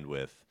contend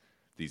with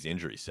these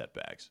injury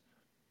setbacks.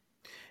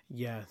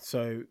 Yeah,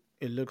 so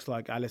it looks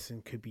like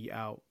Alisson could be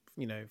out,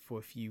 for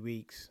a few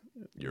weeks.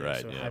 You're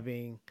right. So Yeah.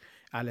 having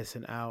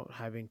Alisson out,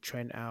 having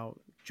Trent out,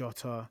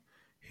 Jota,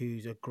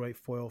 who's a great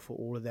foil for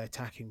all of their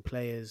attacking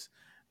players,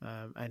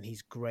 and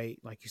he's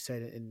great, like you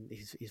said, in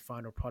his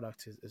final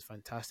product is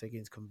fantastic.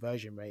 His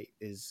conversion rate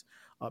is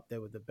up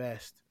there with the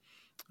best,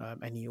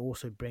 and he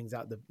also brings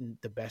out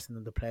the best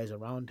in the players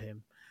around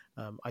him.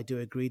 I do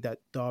agree that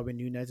Darwin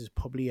Núñez is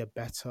probably a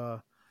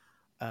better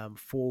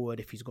forward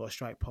if he's got a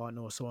strike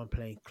partner or someone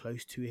playing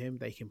close to him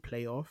they can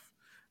play off,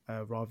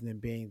 rather than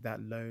being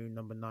that lone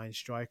number 9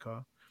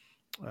 striker.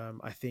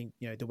 I think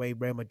the way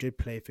Real Madrid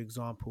play, for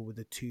example, with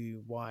the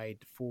 2 wide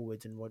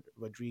forwards and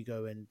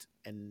Rodrigo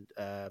and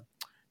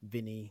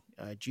Vinny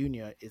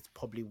Jr. is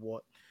probably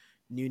what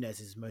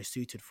Núñez is most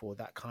suited for,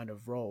 that kind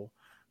of role.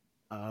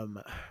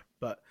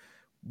 But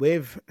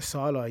with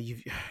Salah,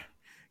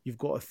 you've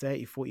got a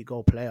 30-40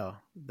 goal player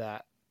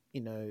that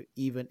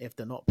even if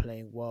they're not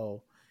playing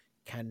well,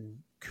 can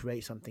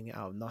create something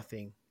out of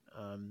nothing.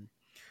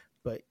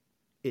 But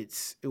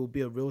it will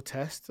be a real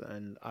test,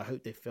 and I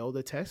hope they fail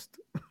the test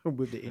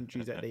with the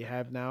injuries that they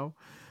have now.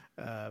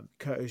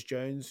 Curtis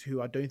Jones,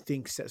 who I don't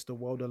think sets the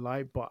world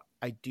alight, but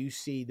I do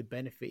see the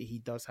benefit he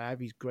does have.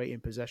 He's great in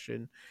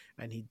possession,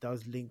 and he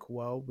does link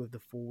well with the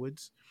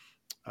forwards.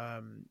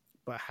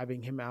 But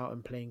having him out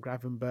and playing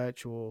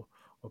Gravenberch or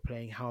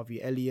playing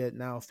Harvey Elliott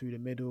now through the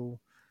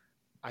middle,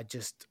 I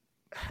just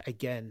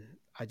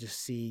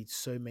see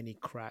so many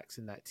cracks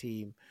in that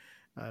team.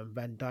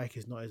 Van Dijk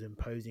is not as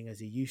imposing as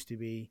he used to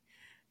be.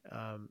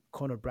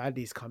 Conor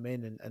Bradley's come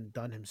in and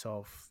done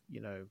himself,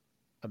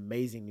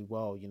 amazingly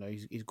well.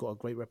 He's got a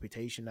great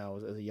reputation now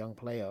as a young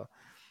player.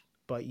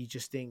 But you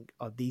just think,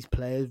 are these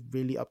players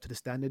really up to the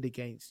standard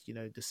against,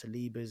 the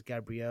Salibas,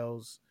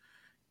 Gabriels,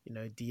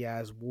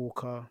 Diaz,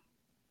 Walker?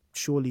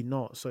 Surely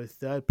not. So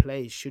third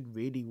place should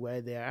really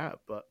where they're at.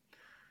 But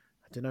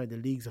I don't know, the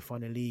league's a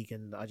funny league,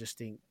 and I just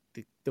think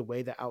the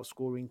way they're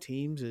outscoring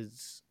teams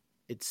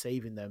it's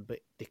saving them, but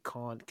they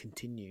can't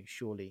continue,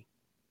 surely.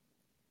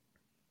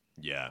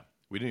 Yeah.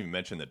 We didn't even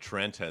mention that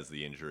Trent has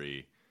the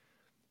injury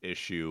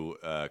issue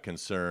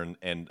concern.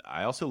 And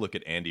I also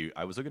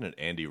I was looking at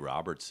Andy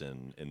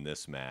Robertson in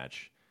this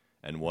match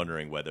and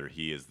wondering whether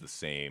he is the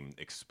same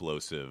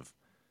explosive.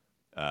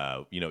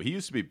 He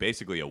used to be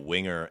basically a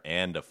winger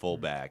and a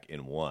fullback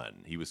in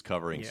one. He was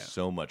covering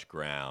so much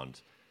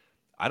ground.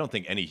 I don't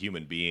think any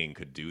human being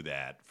could do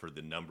that for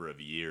the number of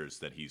years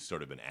that he's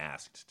sort of been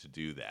asked to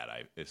do that.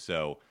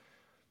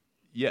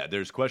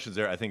 There's questions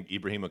there. I think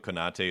Ibrahima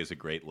Konate is a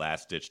great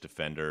last-ditch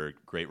defender,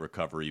 great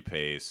recovery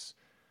pace.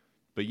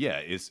 But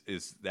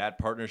is that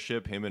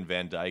partnership, him and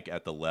Van Dijk,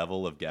 at the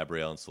level of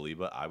Gabriel and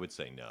Saliba? I would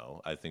say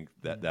no. I think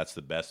that's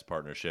the best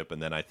partnership.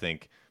 And then I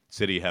think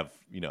City have,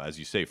 as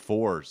you say,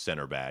 4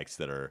 center backs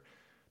that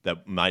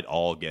might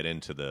all get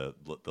into the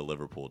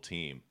Liverpool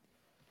team.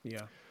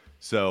 Yeah.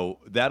 So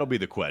that'll be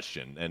the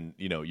question. And,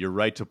 you're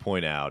right to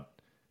point out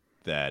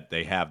that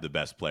they have the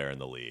best player in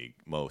the league,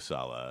 Mo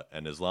Salah.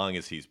 And as long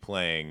as he's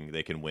playing,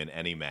 they can win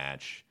any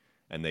match.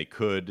 And they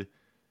could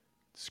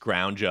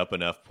scrounge up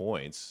enough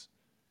points.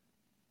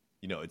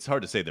 It's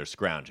hard to say they're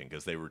scrounging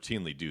because they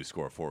routinely do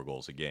score 4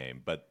 goals a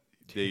game. But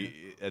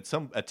at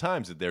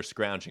times they're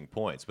scrounging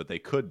points, but they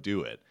could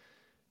do it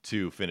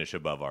to finish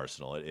above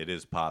Arsenal. It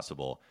is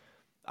possible.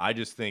 I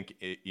just think,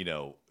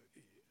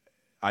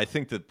 I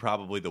think that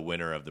probably the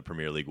winner of the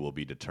Premier League will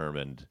be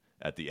determined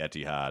at the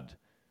Etihad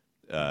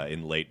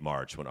in late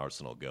March when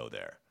Arsenal go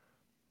there.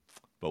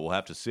 But we'll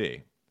have to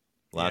see.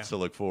 Lots to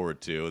look forward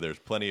to. There's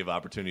plenty of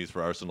opportunities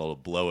for Arsenal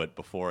to blow it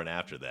before and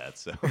after that.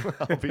 So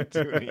I'll be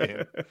tuning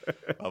in.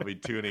 I'll be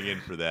tuning in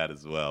for that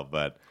as well.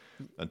 But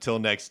until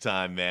next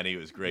time, Manny, it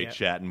was great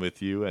chatting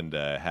with you, and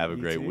have a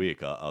great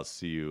week. I'll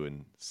see you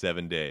in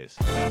 7 days.